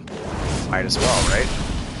down, might as well, right?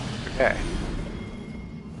 Okay.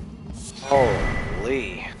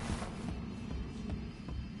 Holy.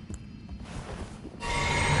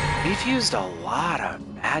 We've used a lot of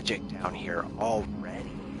magic down here already,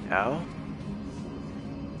 you know?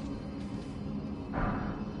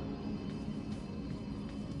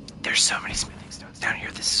 There's so many smithing stones down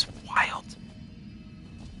here, this is wild.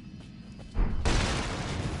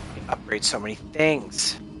 Upgrade so many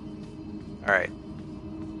things. Alright.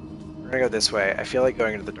 We're gonna go this way. I feel like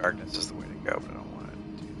going into the darkness is the way to go, but I don't want to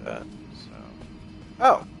do that. So.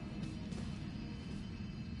 Oh!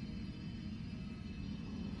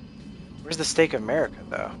 Where's the Stake of America,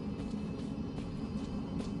 though?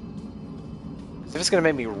 Because if it's gonna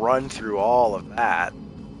make me run through all of that,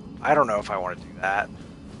 I don't know if I want to do that.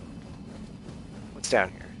 What's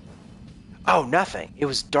down here? Oh, nothing. It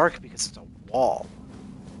was dark because it's a wall.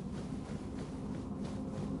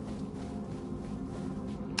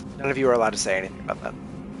 None of you are allowed to say anything about that.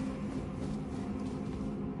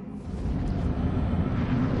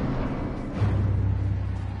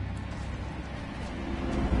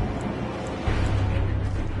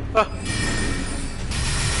 Oh.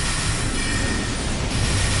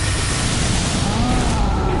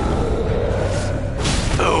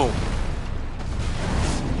 Boom.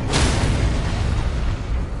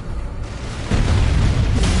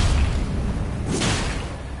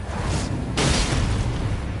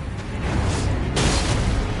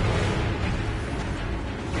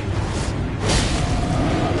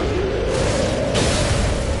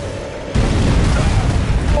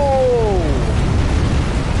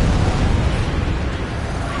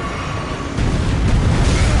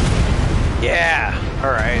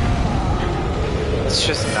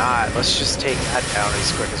 Let's just take that down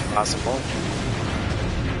as quick as possible.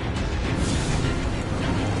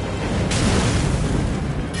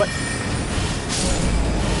 What?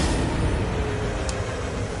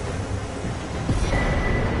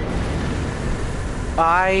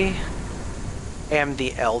 I am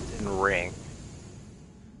the Elden Ring.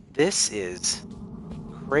 This is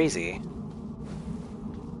crazy.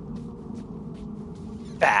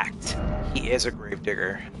 Fact, he is a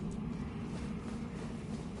gravedigger.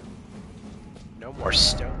 No more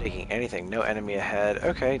stone digging anything, no enemy ahead.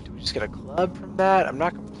 Okay, do we just get a club from that? I'm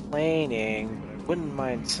not complaining, but I wouldn't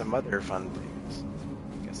mind some other fun things.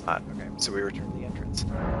 Guess not. Okay, so we return to the entrance.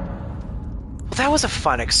 Well, that was a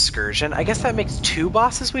fun excursion. I guess that makes 2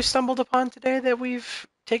 bosses we've stumbled upon today that we've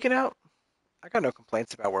taken out. I got no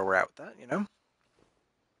complaints about where we're at with that, you know?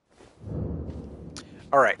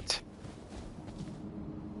 Alright.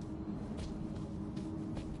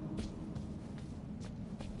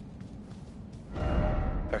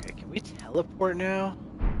 Okay, can we teleport now?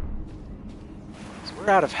 So we're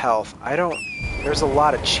out of health. There's a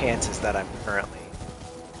lot of chances that I'm currently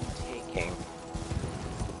taking.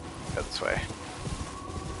 Go this way.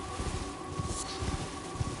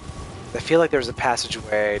 I feel like there's a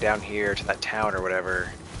passageway down here to that town or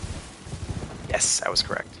whatever. Yes, I was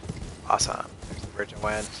correct. Awesome. There's the bridge I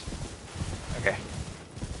went. Okay.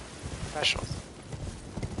 Professionals.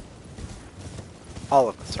 All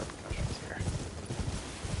of us are professionals here.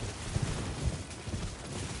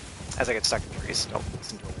 As I get stuck in trees, don't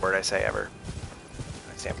listen to a word I say ever.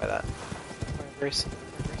 I stand by that. Grace.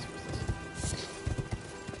 What's this?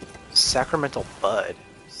 Sacramental Bud.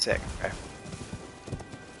 Sick. Okay.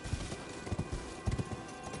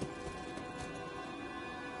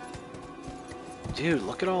 Dude,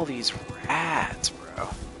 look at all these rats, bro.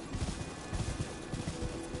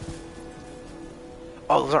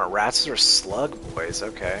 Oh, those aren't rats, those are slug boys.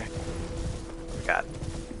 Okay. What we got?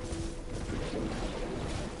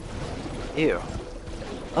 Ew.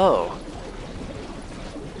 Oh.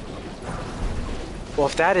 Well,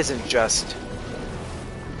 if that isn't just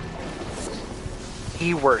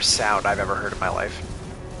the worst sound I've ever heard in my life.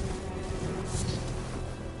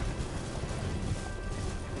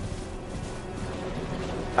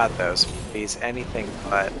 Not those, please. Anything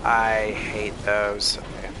but. I hate those.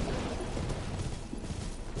 Okay.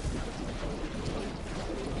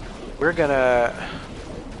 We're gonna...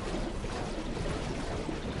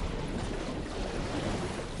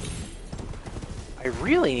 I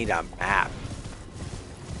really need a map.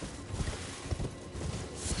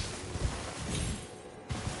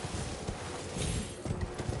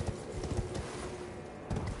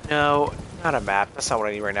 No, not a map. That's not what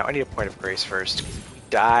I need right now. I need a point of grace first. Because if we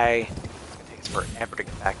die, it's going to take us forever to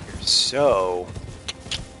get back here. So,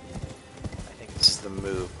 I think this is the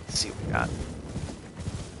move. Let's see what we got.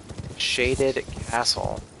 Shaded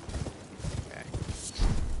Castle. Okay.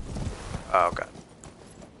 Oh, God.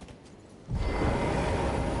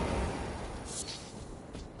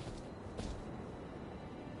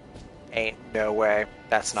 Ain't no way.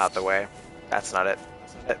 That's not the way. That's not it.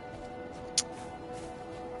 That's not it.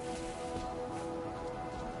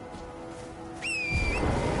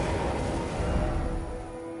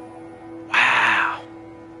 Wow.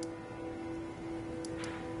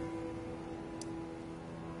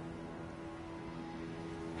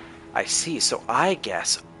 I see. So I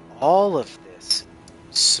guess all of this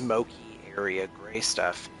smoky area gray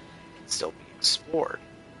stuff can still be explored.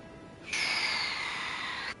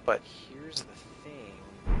 But here's the thing,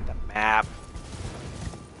 the map.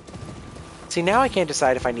 See, now I can't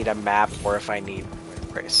decide if I need a map or if I need a point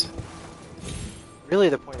of grace. Really,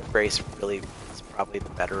 the point of grace really is probably the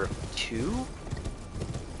better of the two.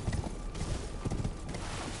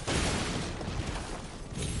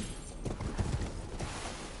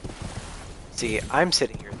 See, I'm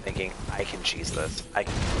sitting here thinking, I can cheese this. I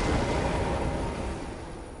can.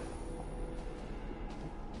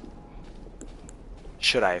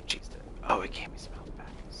 Should I have cheesed it? Oh, it can't be smelled back.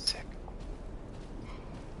 Sick.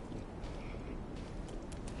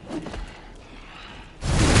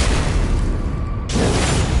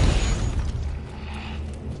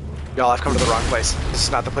 Y'all, I've come to the wrong place. This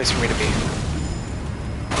is not the place for me to be.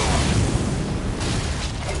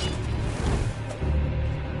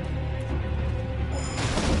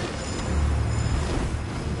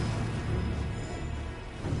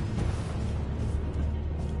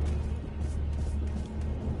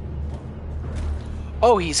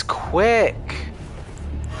 Oh, he's quick.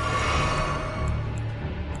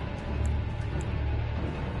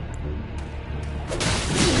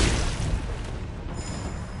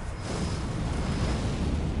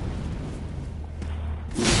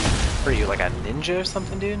 What are you, like a ninja or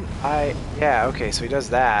something, dude? Yeah, okay, so he does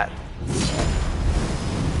that.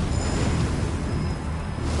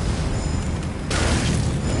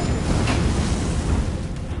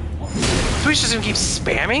 So he's just gonna keep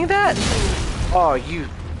spamming that? Oh, you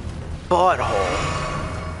butthole.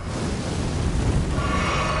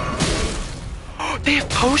 They have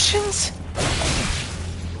potions?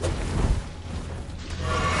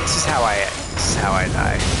 This is how I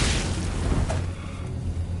die.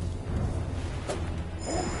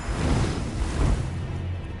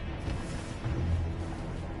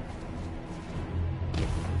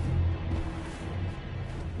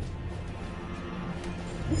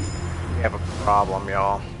 We have a problem,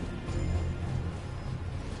 y'all.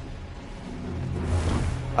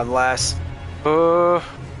 Unless...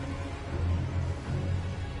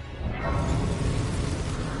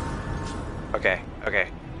 Okay.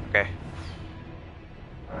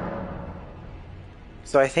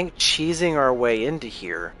 So I think cheesing our way into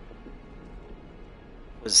here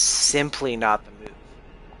was simply not the move.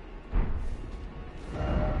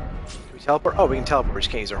 Can we teleport? Oh, we can teleport. We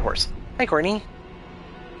just can't use our horse. Hi, Courtney.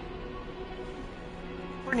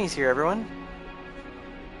 Courtney's here, everyone.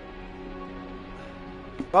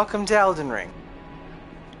 Welcome to Elden Ring.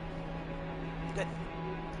 Good.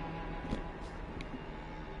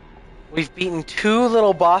 We've beaten 2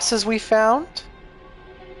 little bosses we found.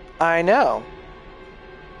 I know.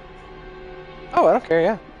 Oh, I don't care,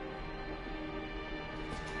 yeah.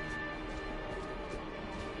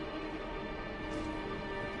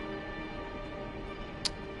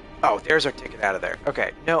 Oh, there's our ticket out of there.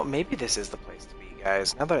 Okay, no, maybe this is the place to be,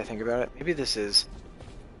 guys. Now that I think about it, maybe this is...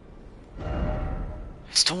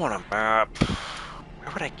 I still want a map.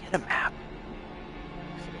 Where would I get a map?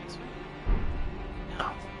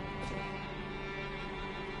 No.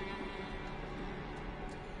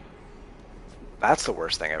 That's the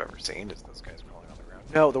worst thing I've ever seen, is those guys crawling on the ground.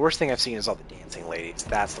 No, the worst thing I've seen is all the dancing ladies.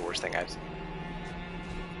 That's the worst thing I've seen.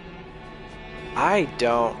 I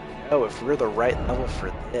don't know if we're the right level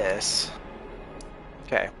for this.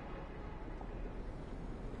 Okay.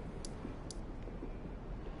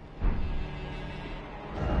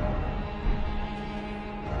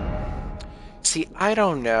 See, I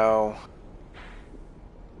don't know.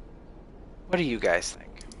 What do you guys think?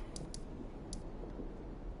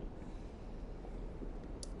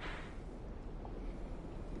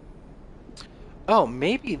 Oh,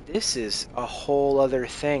 maybe this is a whole other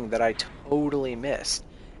thing that I totally missed.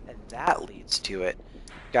 And that leads to it.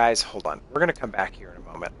 Guys, hold on. We're going to come back here in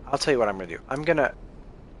a moment. I'll tell you what I'm going to do. I'm going to...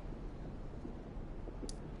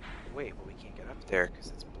 Wait, well, we can't get up there because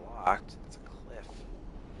it's blocked. It's a cliff.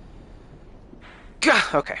 Gah!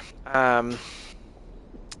 Okay. Let's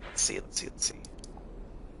see.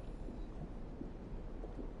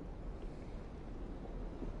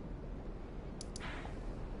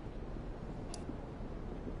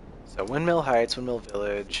 So Windmill Heights, Windmill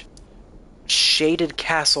Village, Shaded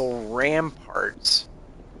Castle Ramparts,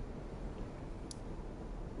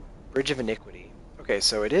 Bridge of Iniquity. Okay,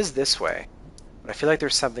 so it is this way, but I feel like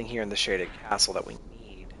there's something here in the Shaded Castle that we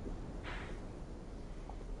need.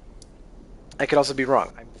 I could also be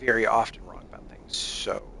wrong. I'm very often wrong about things,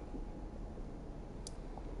 so...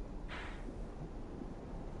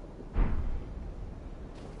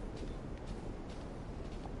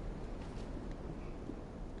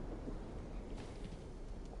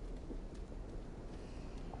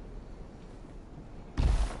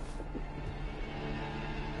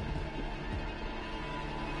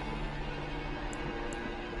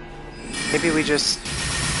 Maybe we just...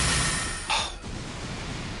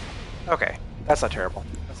 Okay, that's not terrible.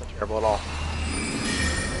 That's not terrible at all.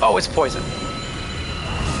 Oh, it's poison.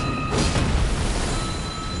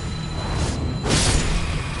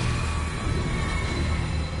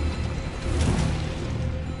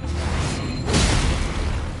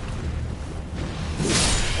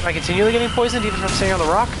 Am I continually getting poisoned even if I'm staying on the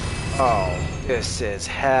rock? Oh, this is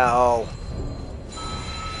hell.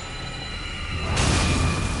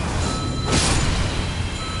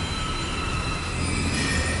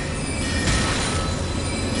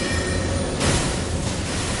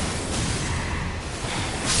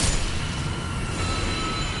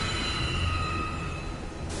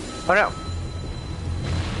 Oh no.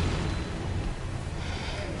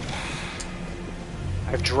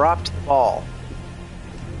 I've dropped the ball.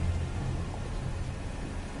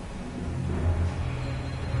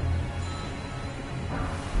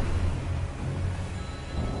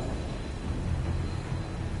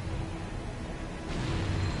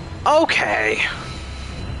 Okay.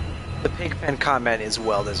 The Pigpen comment is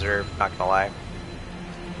well deserved, not gonna lie.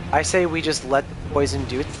 I say we just let the poison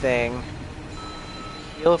do its thing.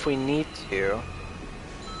 Heal if we need to.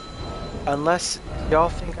 Unless y'all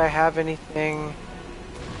think I have anything that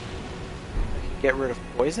can get rid of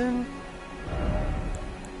poison?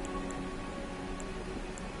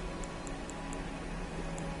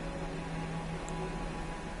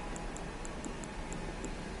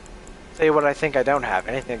 Tell you what, I think I don't have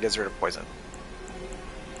anything that gets rid of poison.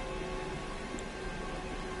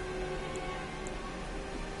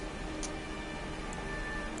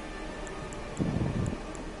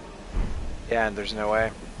 Yeah, and there's no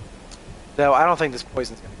way. Though I don't think this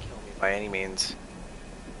poison's gonna kill me by any means.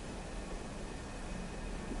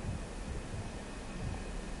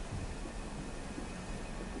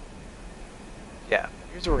 Yeah,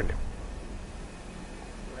 here's what we're gonna do.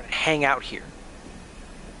 We're gonna hang out here.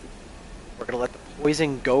 We're gonna let the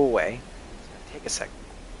poison go away. It's gonna take a second.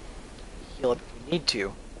 Heal up if we need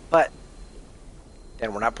to, but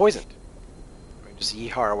then we're not poisoned. We can just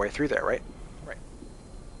yeehaw our way through there, right? Right.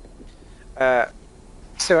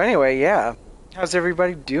 So anyway, yeah. How's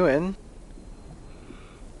everybody doing?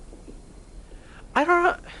 I don't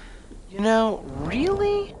know. You know,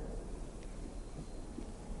 really?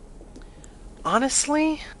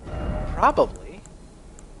 Honestly, probably.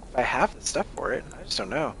 I have the stuff for it. I just don't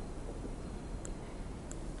know.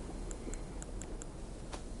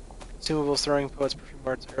 Consumables, throwing poets, perfume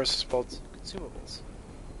darts, arrows, bolts, consumables.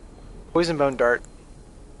 Poison bone dart.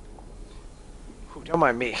 Ooh, don't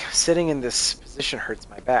mind me. Sitting in this position hurts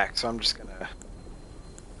my back, so I'm just gonna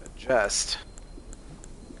adjust.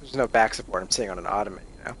 There's no back support. I'm sitting on an ottoman,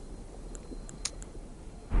 you know.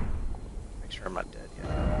 Make sure I'm not dead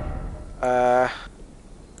yet.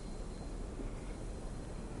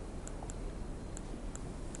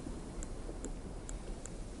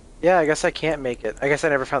 Yeah, I guess I can't make it. I guess I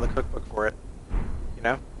never found the cookbook for it. You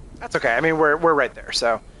know? That's okay. I mean, we're right there,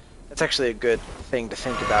 so that's actually a good thing to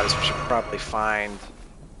think about, is we should probably find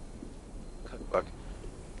the cookbook.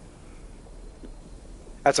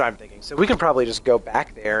 That's what I'm thinking. So we can probably just go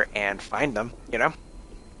back there and find them, you know?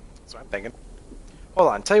 That's what I'm thinking. Hold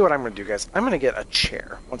on. Tell you what I'm going to do, guys. I'm going to get a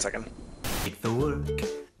chair. 1 second. Take the work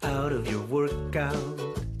out of your workout.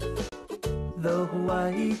 The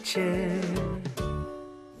white chair.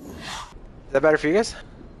 Is that better for you guys?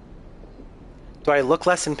 Do I look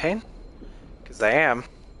less in pain? Because I am.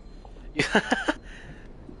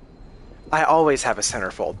 I always have a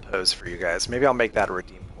centerfold pose for you guys. Maybe I'll make that a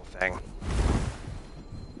redeemable thing.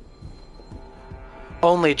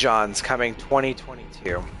 Only John's coming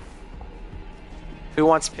 2022. Who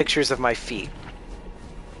wants pictures of my feet?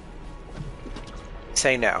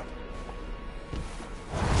 Say no.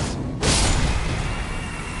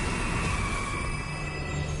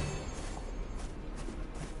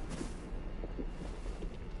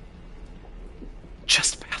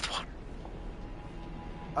 Just bathwater.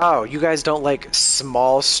 Oh, you guys don't like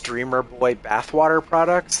small streamer boy bathwater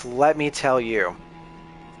products? Let me tell you.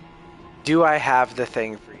 Do I have the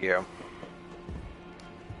thing for you?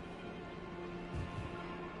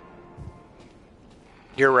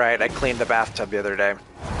 You're right, I cleaned the bathtub the other day.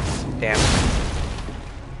 Damn.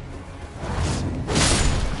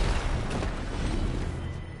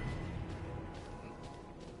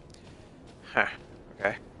 Huh,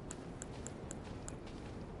 okay.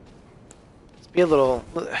 Let's be a little...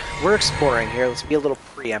 We're exploring here, let's be a little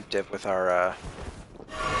preemptive with our,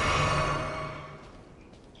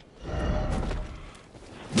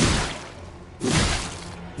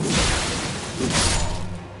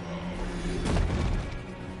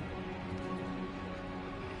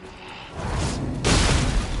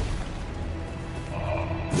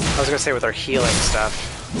 I was gonna say with our healing stuff.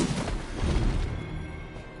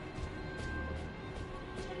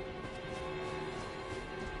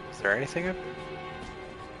 Is there anything up here?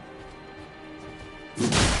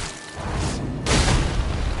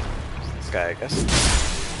 This guy, I guess.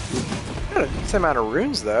 Got a decent amount of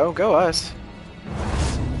runes, though. Go us.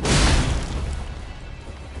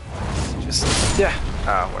 Just, yeah.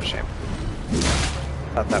 Oh, what a shame.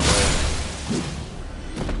 Not that way.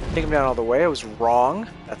 Take him down all the way. I was wrong.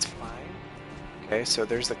 That's fine. Okay, so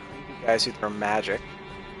there's the creepy guys who throw magic.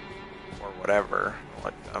 Or whatever.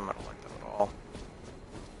 I don't like them at all.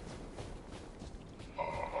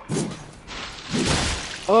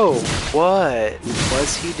 Oh, what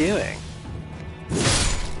was he doing?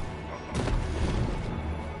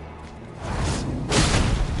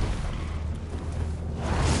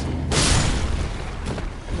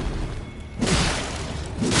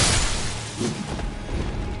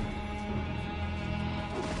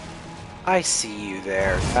 I see you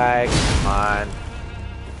there, guy. Come on.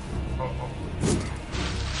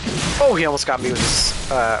 Oh, he almost got me with his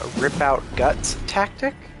rip out guts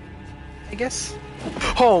tactic, I guess.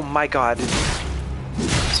 Oh my god.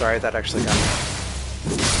 Sorry, that actually got me.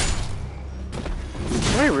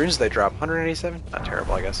 How many runes did they drop? 187? Not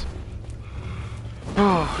terrible, I guess.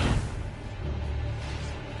 Oh.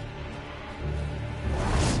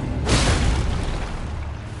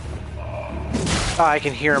 Oh, I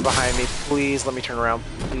can hear him behind me. Please, let me turn around.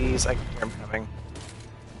 Please, I can hear him coming.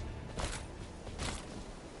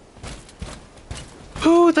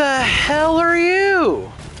 Who the hell are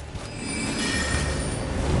you?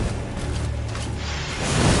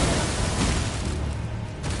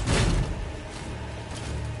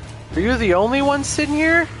 Are you the only one sitting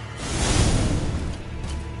here?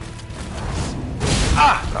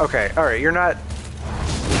 Ah! Okay, alright, you're not...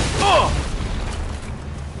 Oh!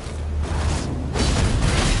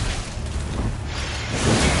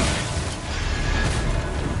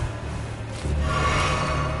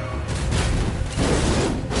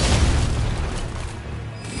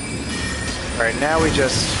 Alright, now we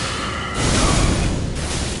just...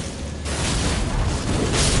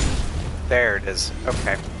 There it is.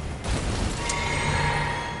 Okay.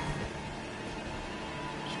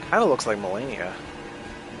 She kind of looks like Melania.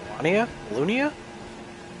 Melania? Melunia?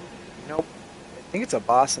 Nope. It think it's a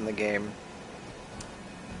boss in the game.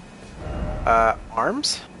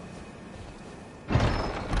 Arms?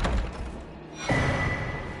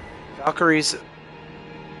 Valkyrie's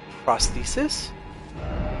prosthesis?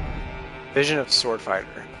 Vision of sword fighter.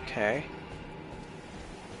 Okay.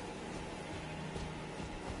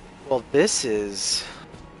 Well, this is...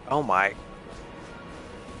 Oh my...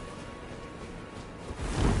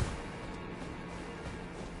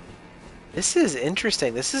 This is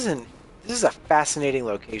interesting. This is a fascinating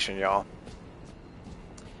location, y'all.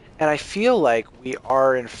 And I feel like we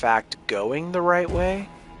are in fact going the right way.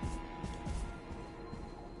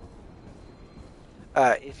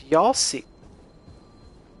 If y'all think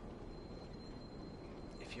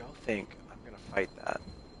I'm gonna fight that,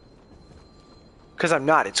 because I'm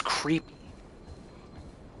not. It's creepy.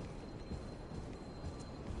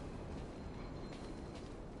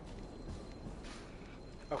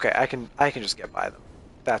 Okay, I can just get by them.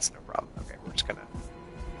 That's no problem. Okay, we're just gonna.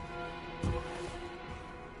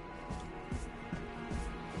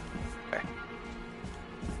 Okay.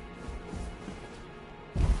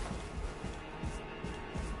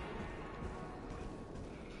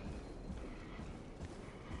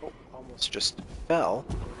 Oh, almost just fell.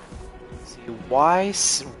 See, why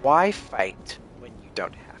fight when you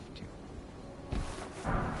don't have to?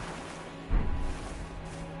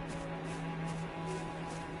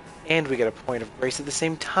 And we get a point of grace at the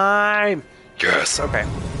same time. Yes. Okay.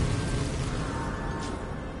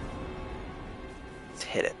 Let's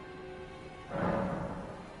hit it.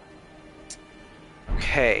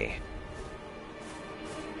 Okay.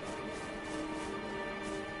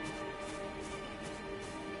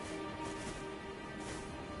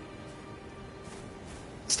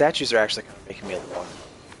 Statues are actually kind of making me a little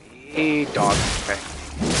uneasy. Dog. Okay.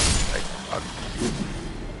 Like, dog.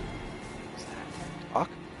 Is that dog?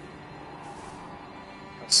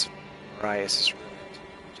 That's Marias is ruined.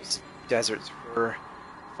 Just deserts for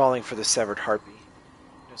falling for the severed harpy.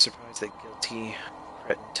 No surprise that guilty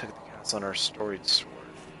Cretan took the castle on our storied sword.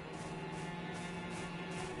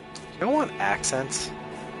 Do y'all want accents?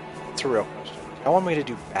 That's a real question. Do y'all want me to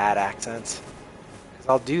do bad accents? Because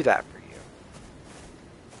I'll do that for you.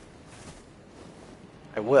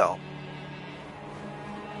 I will.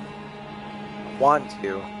 I want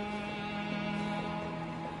to.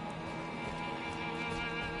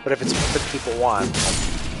 But if it's what the people want...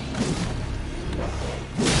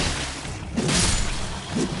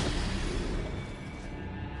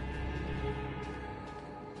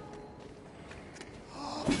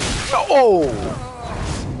 Oh!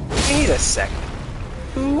 Wait a second.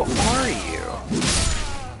 Who are you?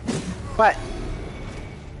 What?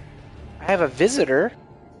 I have a visitor?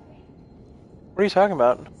 What are you talking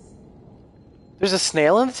about? There's a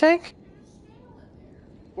snail in the tank?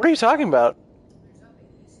 What are you talking about?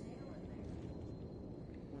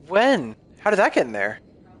 When? How did that get in there?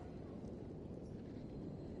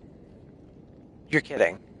 You're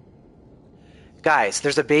kidding. Guys,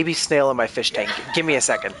 there's a baby snail in my fish tank. Give me a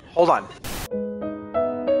second. Hold on.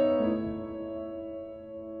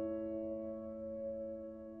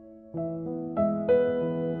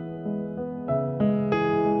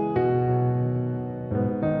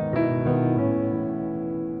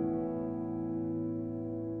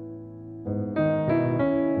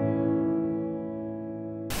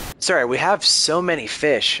 Sorry, we have so many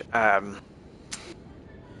fish.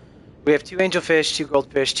 We have 2 angelfish, 2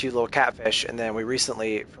 goldfish, 2 little catfish, and then we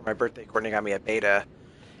recently, for my birthday, Courtney got me a beta,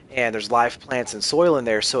 and there's live plants and soil in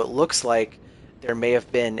there, so it looks like there may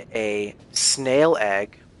have been a snail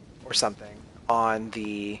egg or something on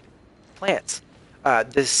the plants.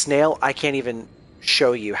 This snail, I can't even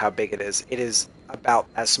show you how big it is. It is about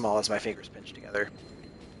as small as my fingers pinched together.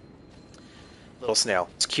 Little snail.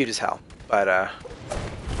 It's cute as hell, but, oh.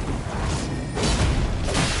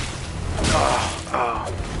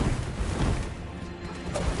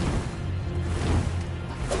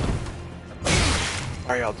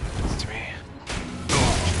 Why are y'all doing this to me?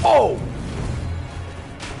 Oh!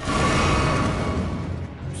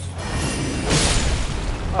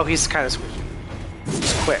 Oh, he's kind of squishy.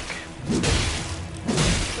 He's quick.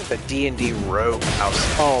 The D&D rogue house.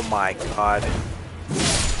 Oh my god.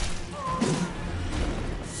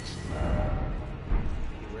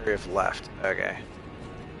 Be wary of left. Okay.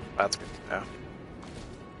 That's good to know.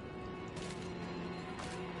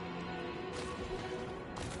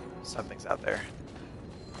 Something's out there.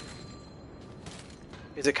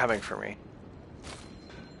 Is it coming for me?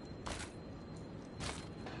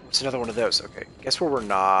 It's another one of those. Okay, guess where we're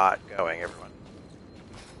not going, everyone.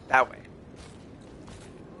 That way.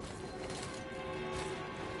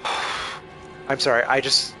 I'm sorry,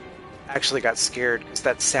 actually got scared because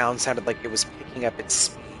that sound sounded like it was picking up its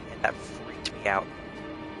speed, and that freaked me out.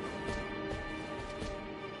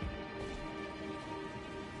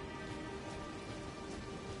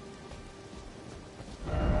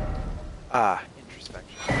 Ah,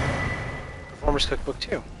 introspection. Performer's Cookbook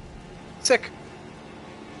 2. Sick.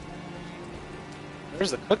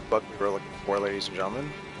 There's the cookbook we were looking for, ladies and gentlemen.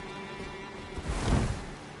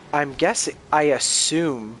 I'm guessing, I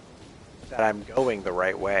assume that I'm going the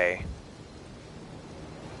right way.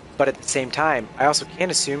 But at the same time, I also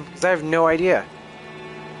can't assume because I have no idea.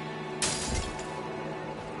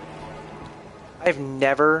 I've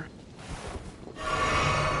never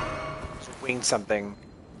winged something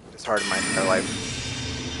this hard in my entire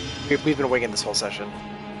life. We've been winging this whole session.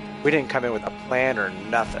 We didn't come in with a plan or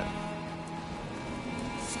nothing.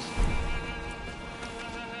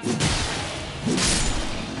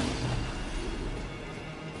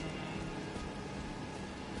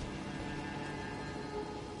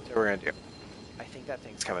 So we're gonna do. I think that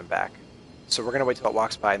thing's coming back. So we're gonna wait till it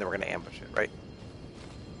walks by and then we're gonna ambush it, right?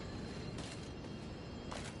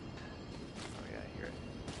 Oh yeah, I hear it.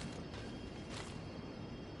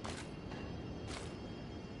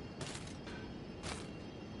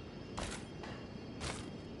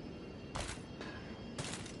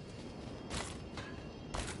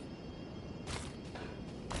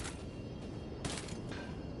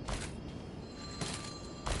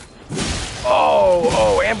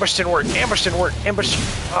 Oh, ambush didn't work. Ambush didn't work. Ambush.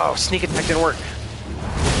 Oh, sneak attack didn't work.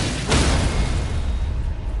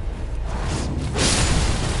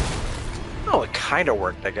 Oh, it kind of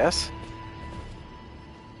worked, I guess.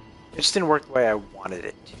 It just didn't work the way I wanted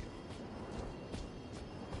it to.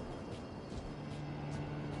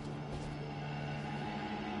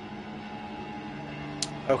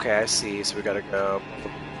 Okay, I see. So we gotta go.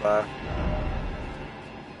 Where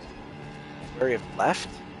we have left?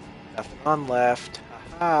 Nothing on left.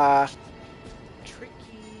 Haha. Tricky.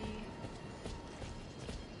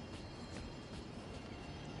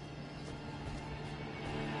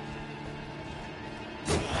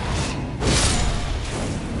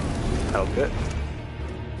 That'll do it.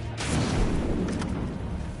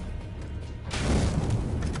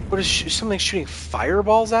 What is something shooting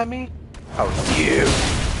fireballs at me? Oh, you!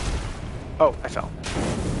 Oh, I fell.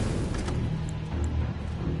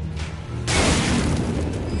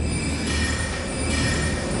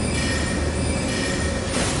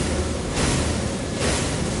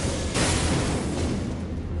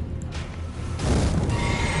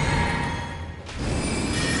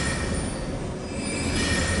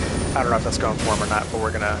 I don't know if that's going for him or not, but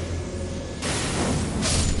we're gonna...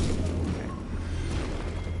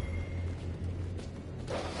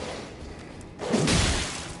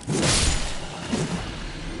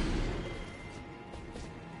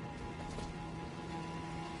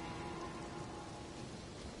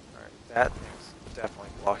 Alright, that thing's definitely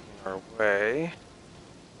blocking our way.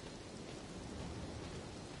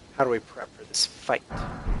 How do we prep for this fight?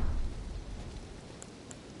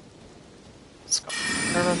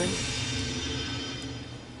 Running.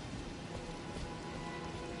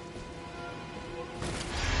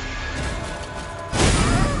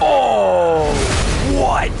 Oh,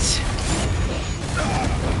 what?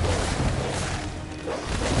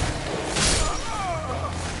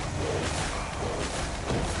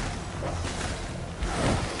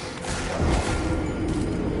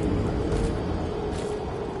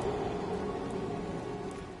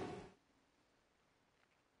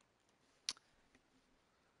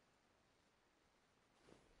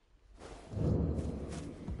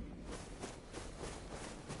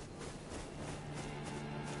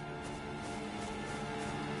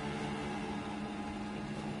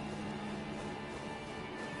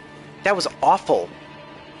 That was awful.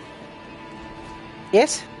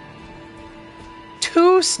 Yes?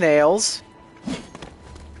 2 snails?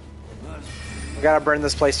 We gotta burn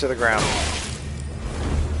this place to the ground.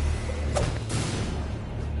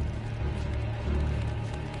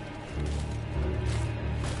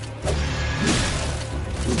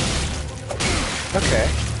 Okay.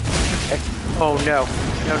 Okay. Oh no.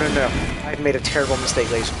 No, no, no. I've made a terrible mistake,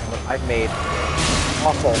 ladies and gentlemen. I've made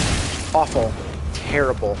awful,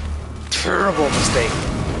 terrible mistake.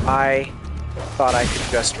 I thought I could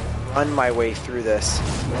just run my way through this.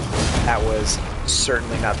 That was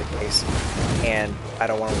certainly not the case. And I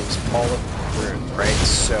don't want to lose all of the room, right?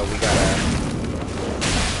 So we gotta...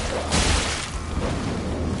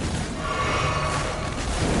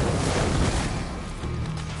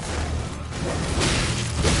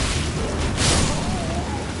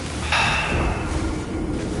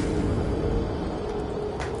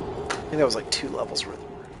 I think that was like 2 levels worth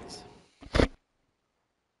of runes.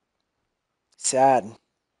 sad.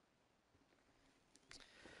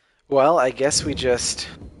 Well, I guess we just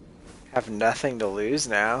have nothing to lose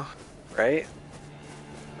now, right?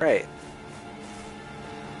 Right.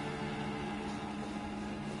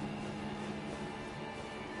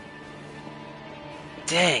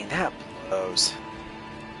 Dang, that blows.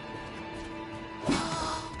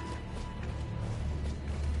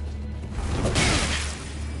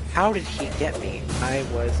 How did he get me? I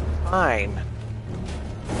was fine.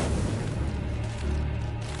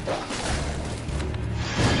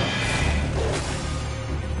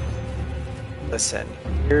 Listen,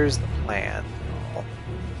 here's the plan.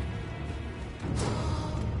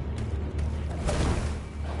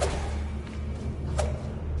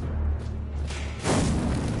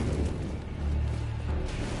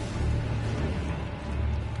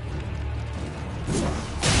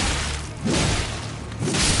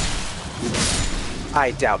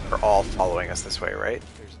 I doubt they're all following us this way, right?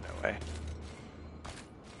 There's no way.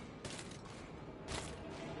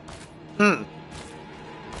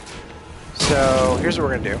 So, here's what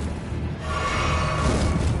we're gonna do.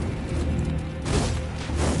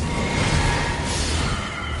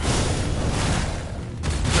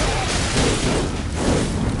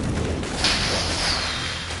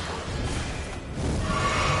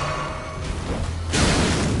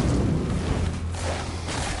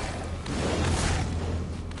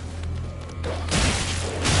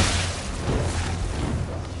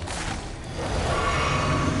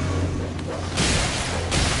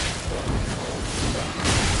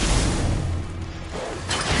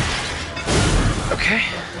 Okay.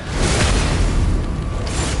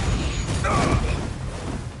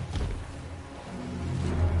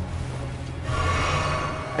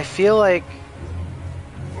 I feel like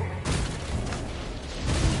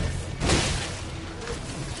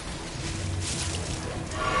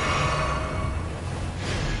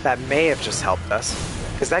that may have just helped us,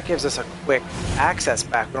 because that gives us a quick access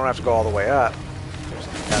back. We don't have to go all the way up. There's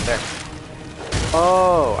something down there.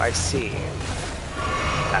 Oh, I see.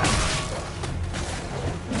 That.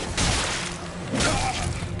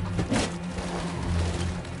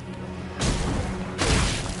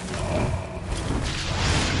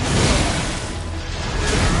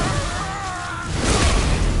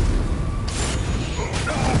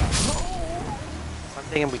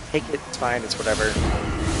 And we take it, it's fine, it's whatever.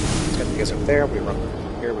 It's gonna take us over there, we run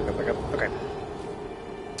here, we go back up. Okay.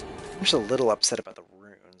 I'm just a little upset about the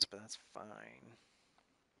runes, but that's fine.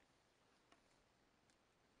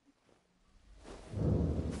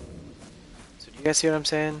 So do you guys see what I'm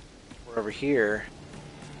saying? We're over here.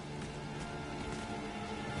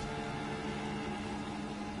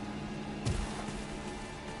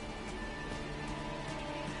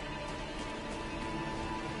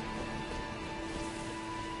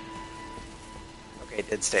 Okay, it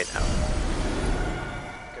did stay down.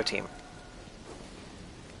 Go team.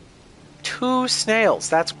 2 snails,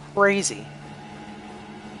 that's crazy.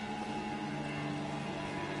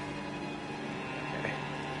 Okay.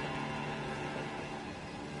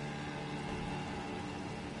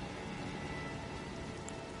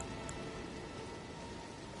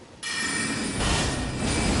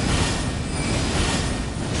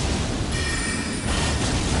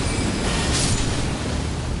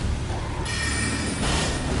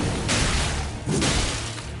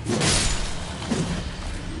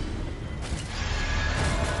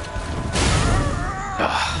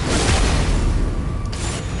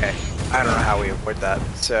 I don't know how we avoid that.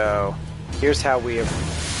 So here's how we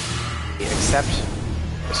accept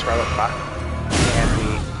the Scarlet Rot,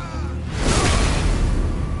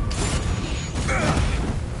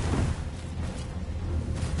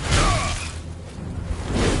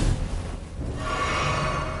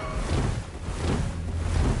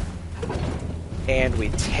 and we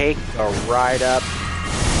take the ride up.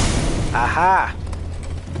 Aha!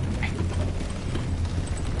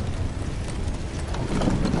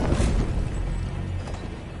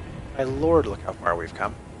 My lord, look how far we've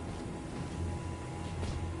come.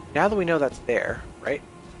 Now that we know that's there, right?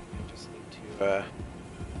 We just need to,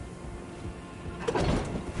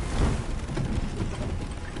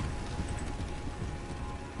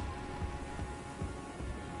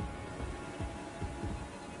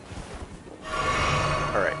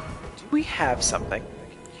 Alright. Do we have something that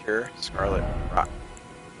can cure Scarlet Rot?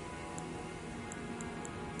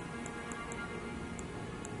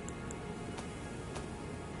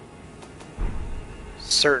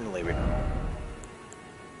 Certainly we don't.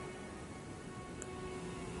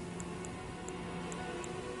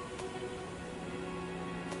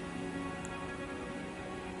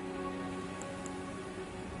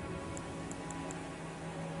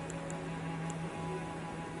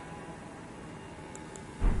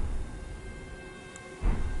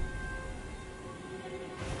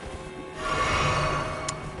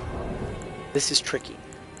 This is tricky.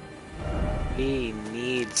 We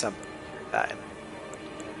need something to cure that.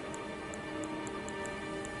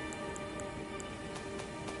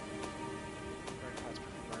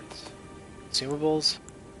 Consumables.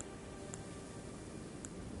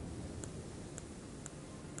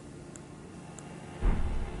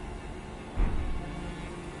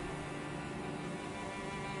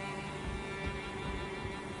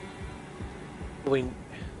 We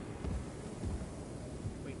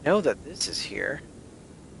know that this is here.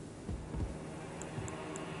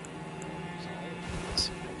 I guess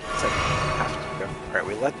I have to go. Alright,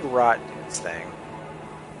 we let the rot do its thing.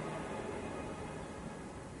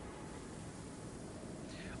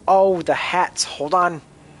 Oh, the hats. Hold on.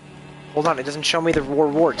 Hold on, it doesn't show me the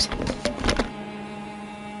rewards.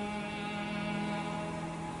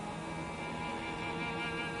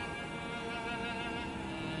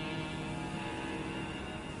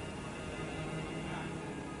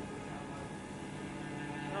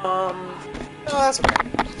 No, that's okay.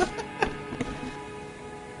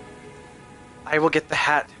 I will get the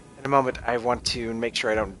hat in a moment. I want to make sure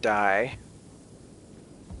I don't die.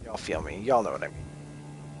 Y'all feel me. Y'all know what I mean.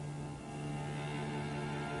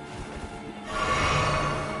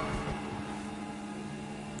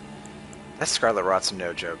 That Scarlet Rot's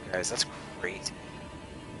no joke, guys. That's crazy.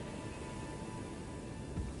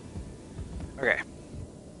 Okay.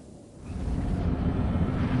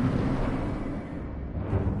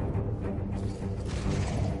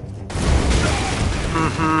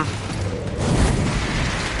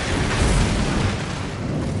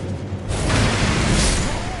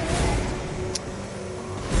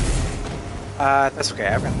 That's okay.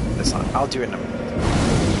 I've got this on. I'll do it in a minute.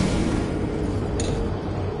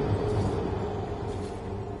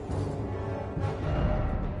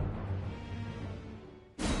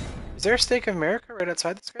 Is there a Stake of America right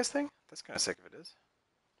outside this guy's thing? That's kind of sick if it is.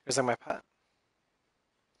 Where's like my pot?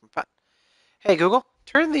 My pot. Hey Google,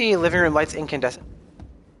 turn the living room lights incandescent.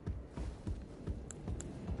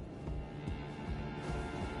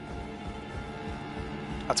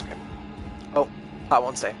 That's okay. Oh, pot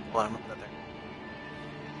won't stay. Hold on, I'm gonna put that there.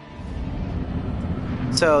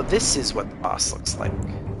 So this is what the boss looks like.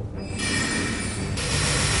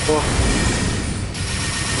 Oh.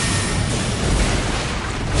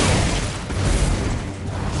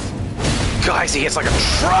 Guys, he hits like a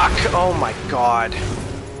truck! Oh my god.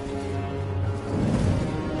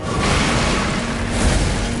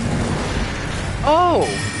 Oh!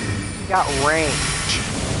 He got range.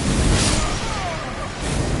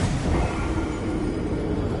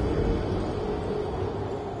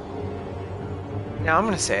 Now I'm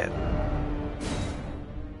gonna say it.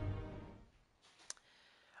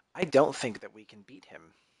 I don't think that we can beat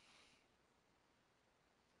him.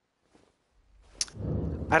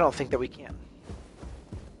 I don't think that we can.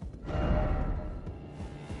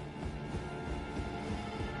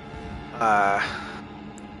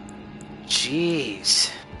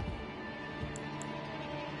 Jeez.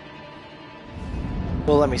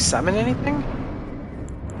 Will it let me summon anything?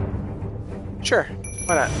 Sure,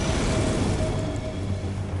 why not?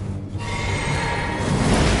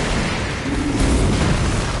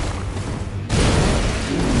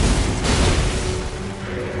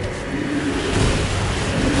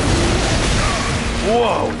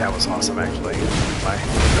 Whoa, that was awesome, actually. I'm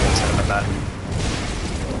really excited about that.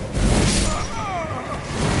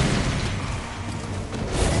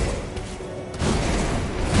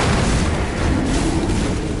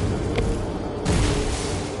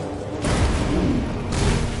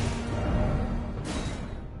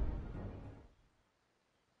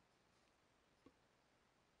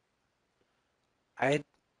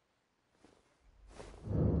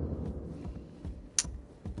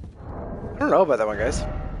 I don't know about that one, guys.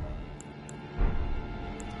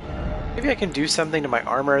 Maybe I can do something to my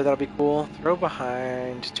armor that'll be cool. Throw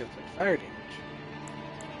behind to inflict fire damage.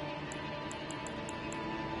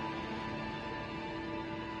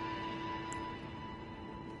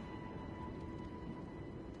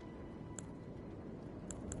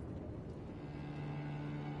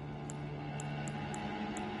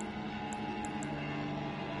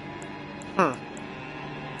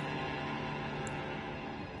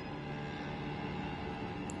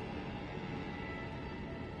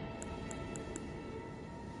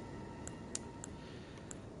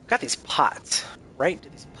 Got these pots, right? Do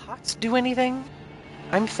these pots do anything?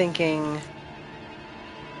 I'm thinking...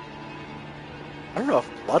 I don't know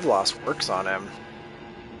if blood loss works on him.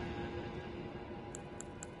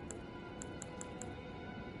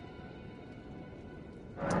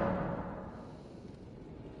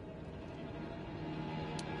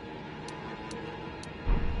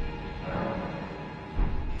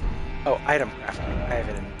 Oh, item crafting. I have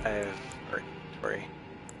our inventory.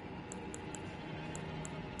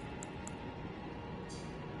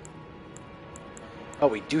 Oh,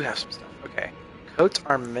 we do have some stuff. Okay. Coat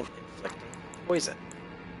armament inflicting poison.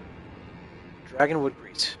 Dragonwood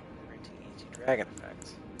grease. Granting easy dragon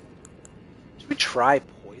effects. Should we try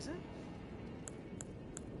poison?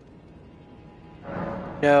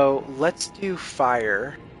 No, let's do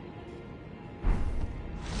fire.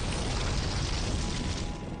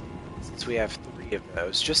 Since we have 3 of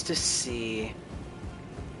those, just to see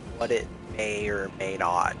what it may or may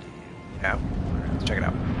not do. You know? Alright, let's check it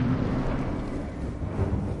out.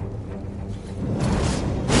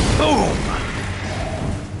 Boom!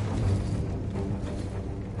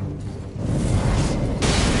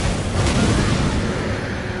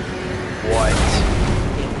 What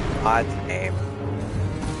in God's name?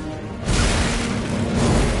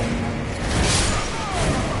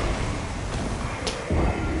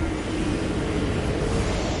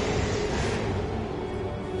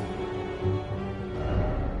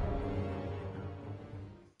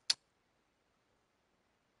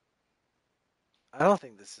 I don't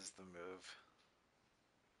think this is the move.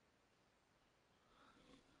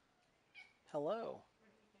 Hello.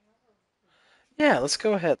 Yeah, let's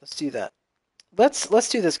go ahead. Let's do that. Let's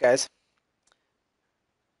do this, guys.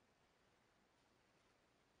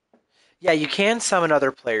 Yeah, you can summon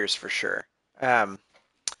other players for sure. A15.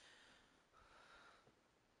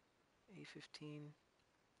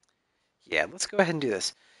 Yeah, let's go ahead and do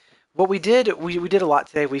this. What we did, we did a lot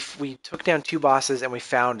today. We took down 2 bosses and we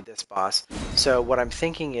found this boss. So what I'm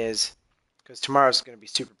thinking is, because tomorrow's going to be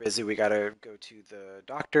super busy, we got to go to the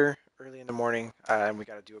doctor early in the morning, and we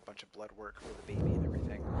got to do a bunch of blood work for the baby and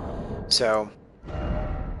everything. So,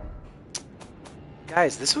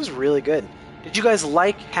 guys, this was really good. Did you guys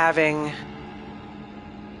like having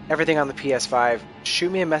everything on the PS5? Shoot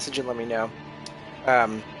me a message and let me know.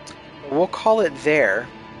 We'll call it there,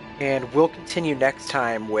 and we'll continue next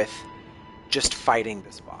time with just fighting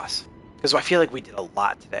this boss. Because I feel like we did a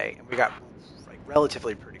lot today, and we got like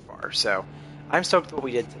relatively pretty far. So I'm stoked with what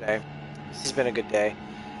we did today. This has been a good day.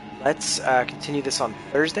 Let's continue this on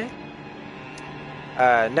Thursday.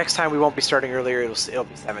 Next time we won't be starting earlier. It'll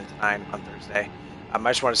be 7 to 9 on Thursday. I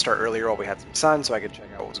just wanted to start earlier while we had some sun so I could check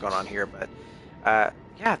out what was going on here. But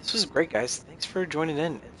yeah, this was great, guys. Thanks for joining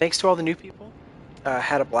in. And thanks to all the new people.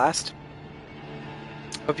 Had a blast.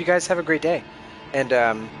 Hope you guys have a great day. And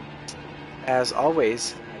as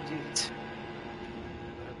always, dudes,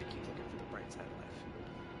 I hope you keep looking for the bright side of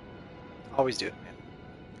life. Always do it,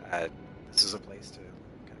 man. This is a place to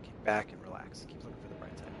kind of kick back and relax. Keep looking for the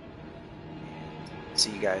bright side. And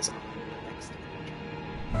see you guys on the next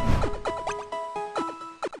adventure.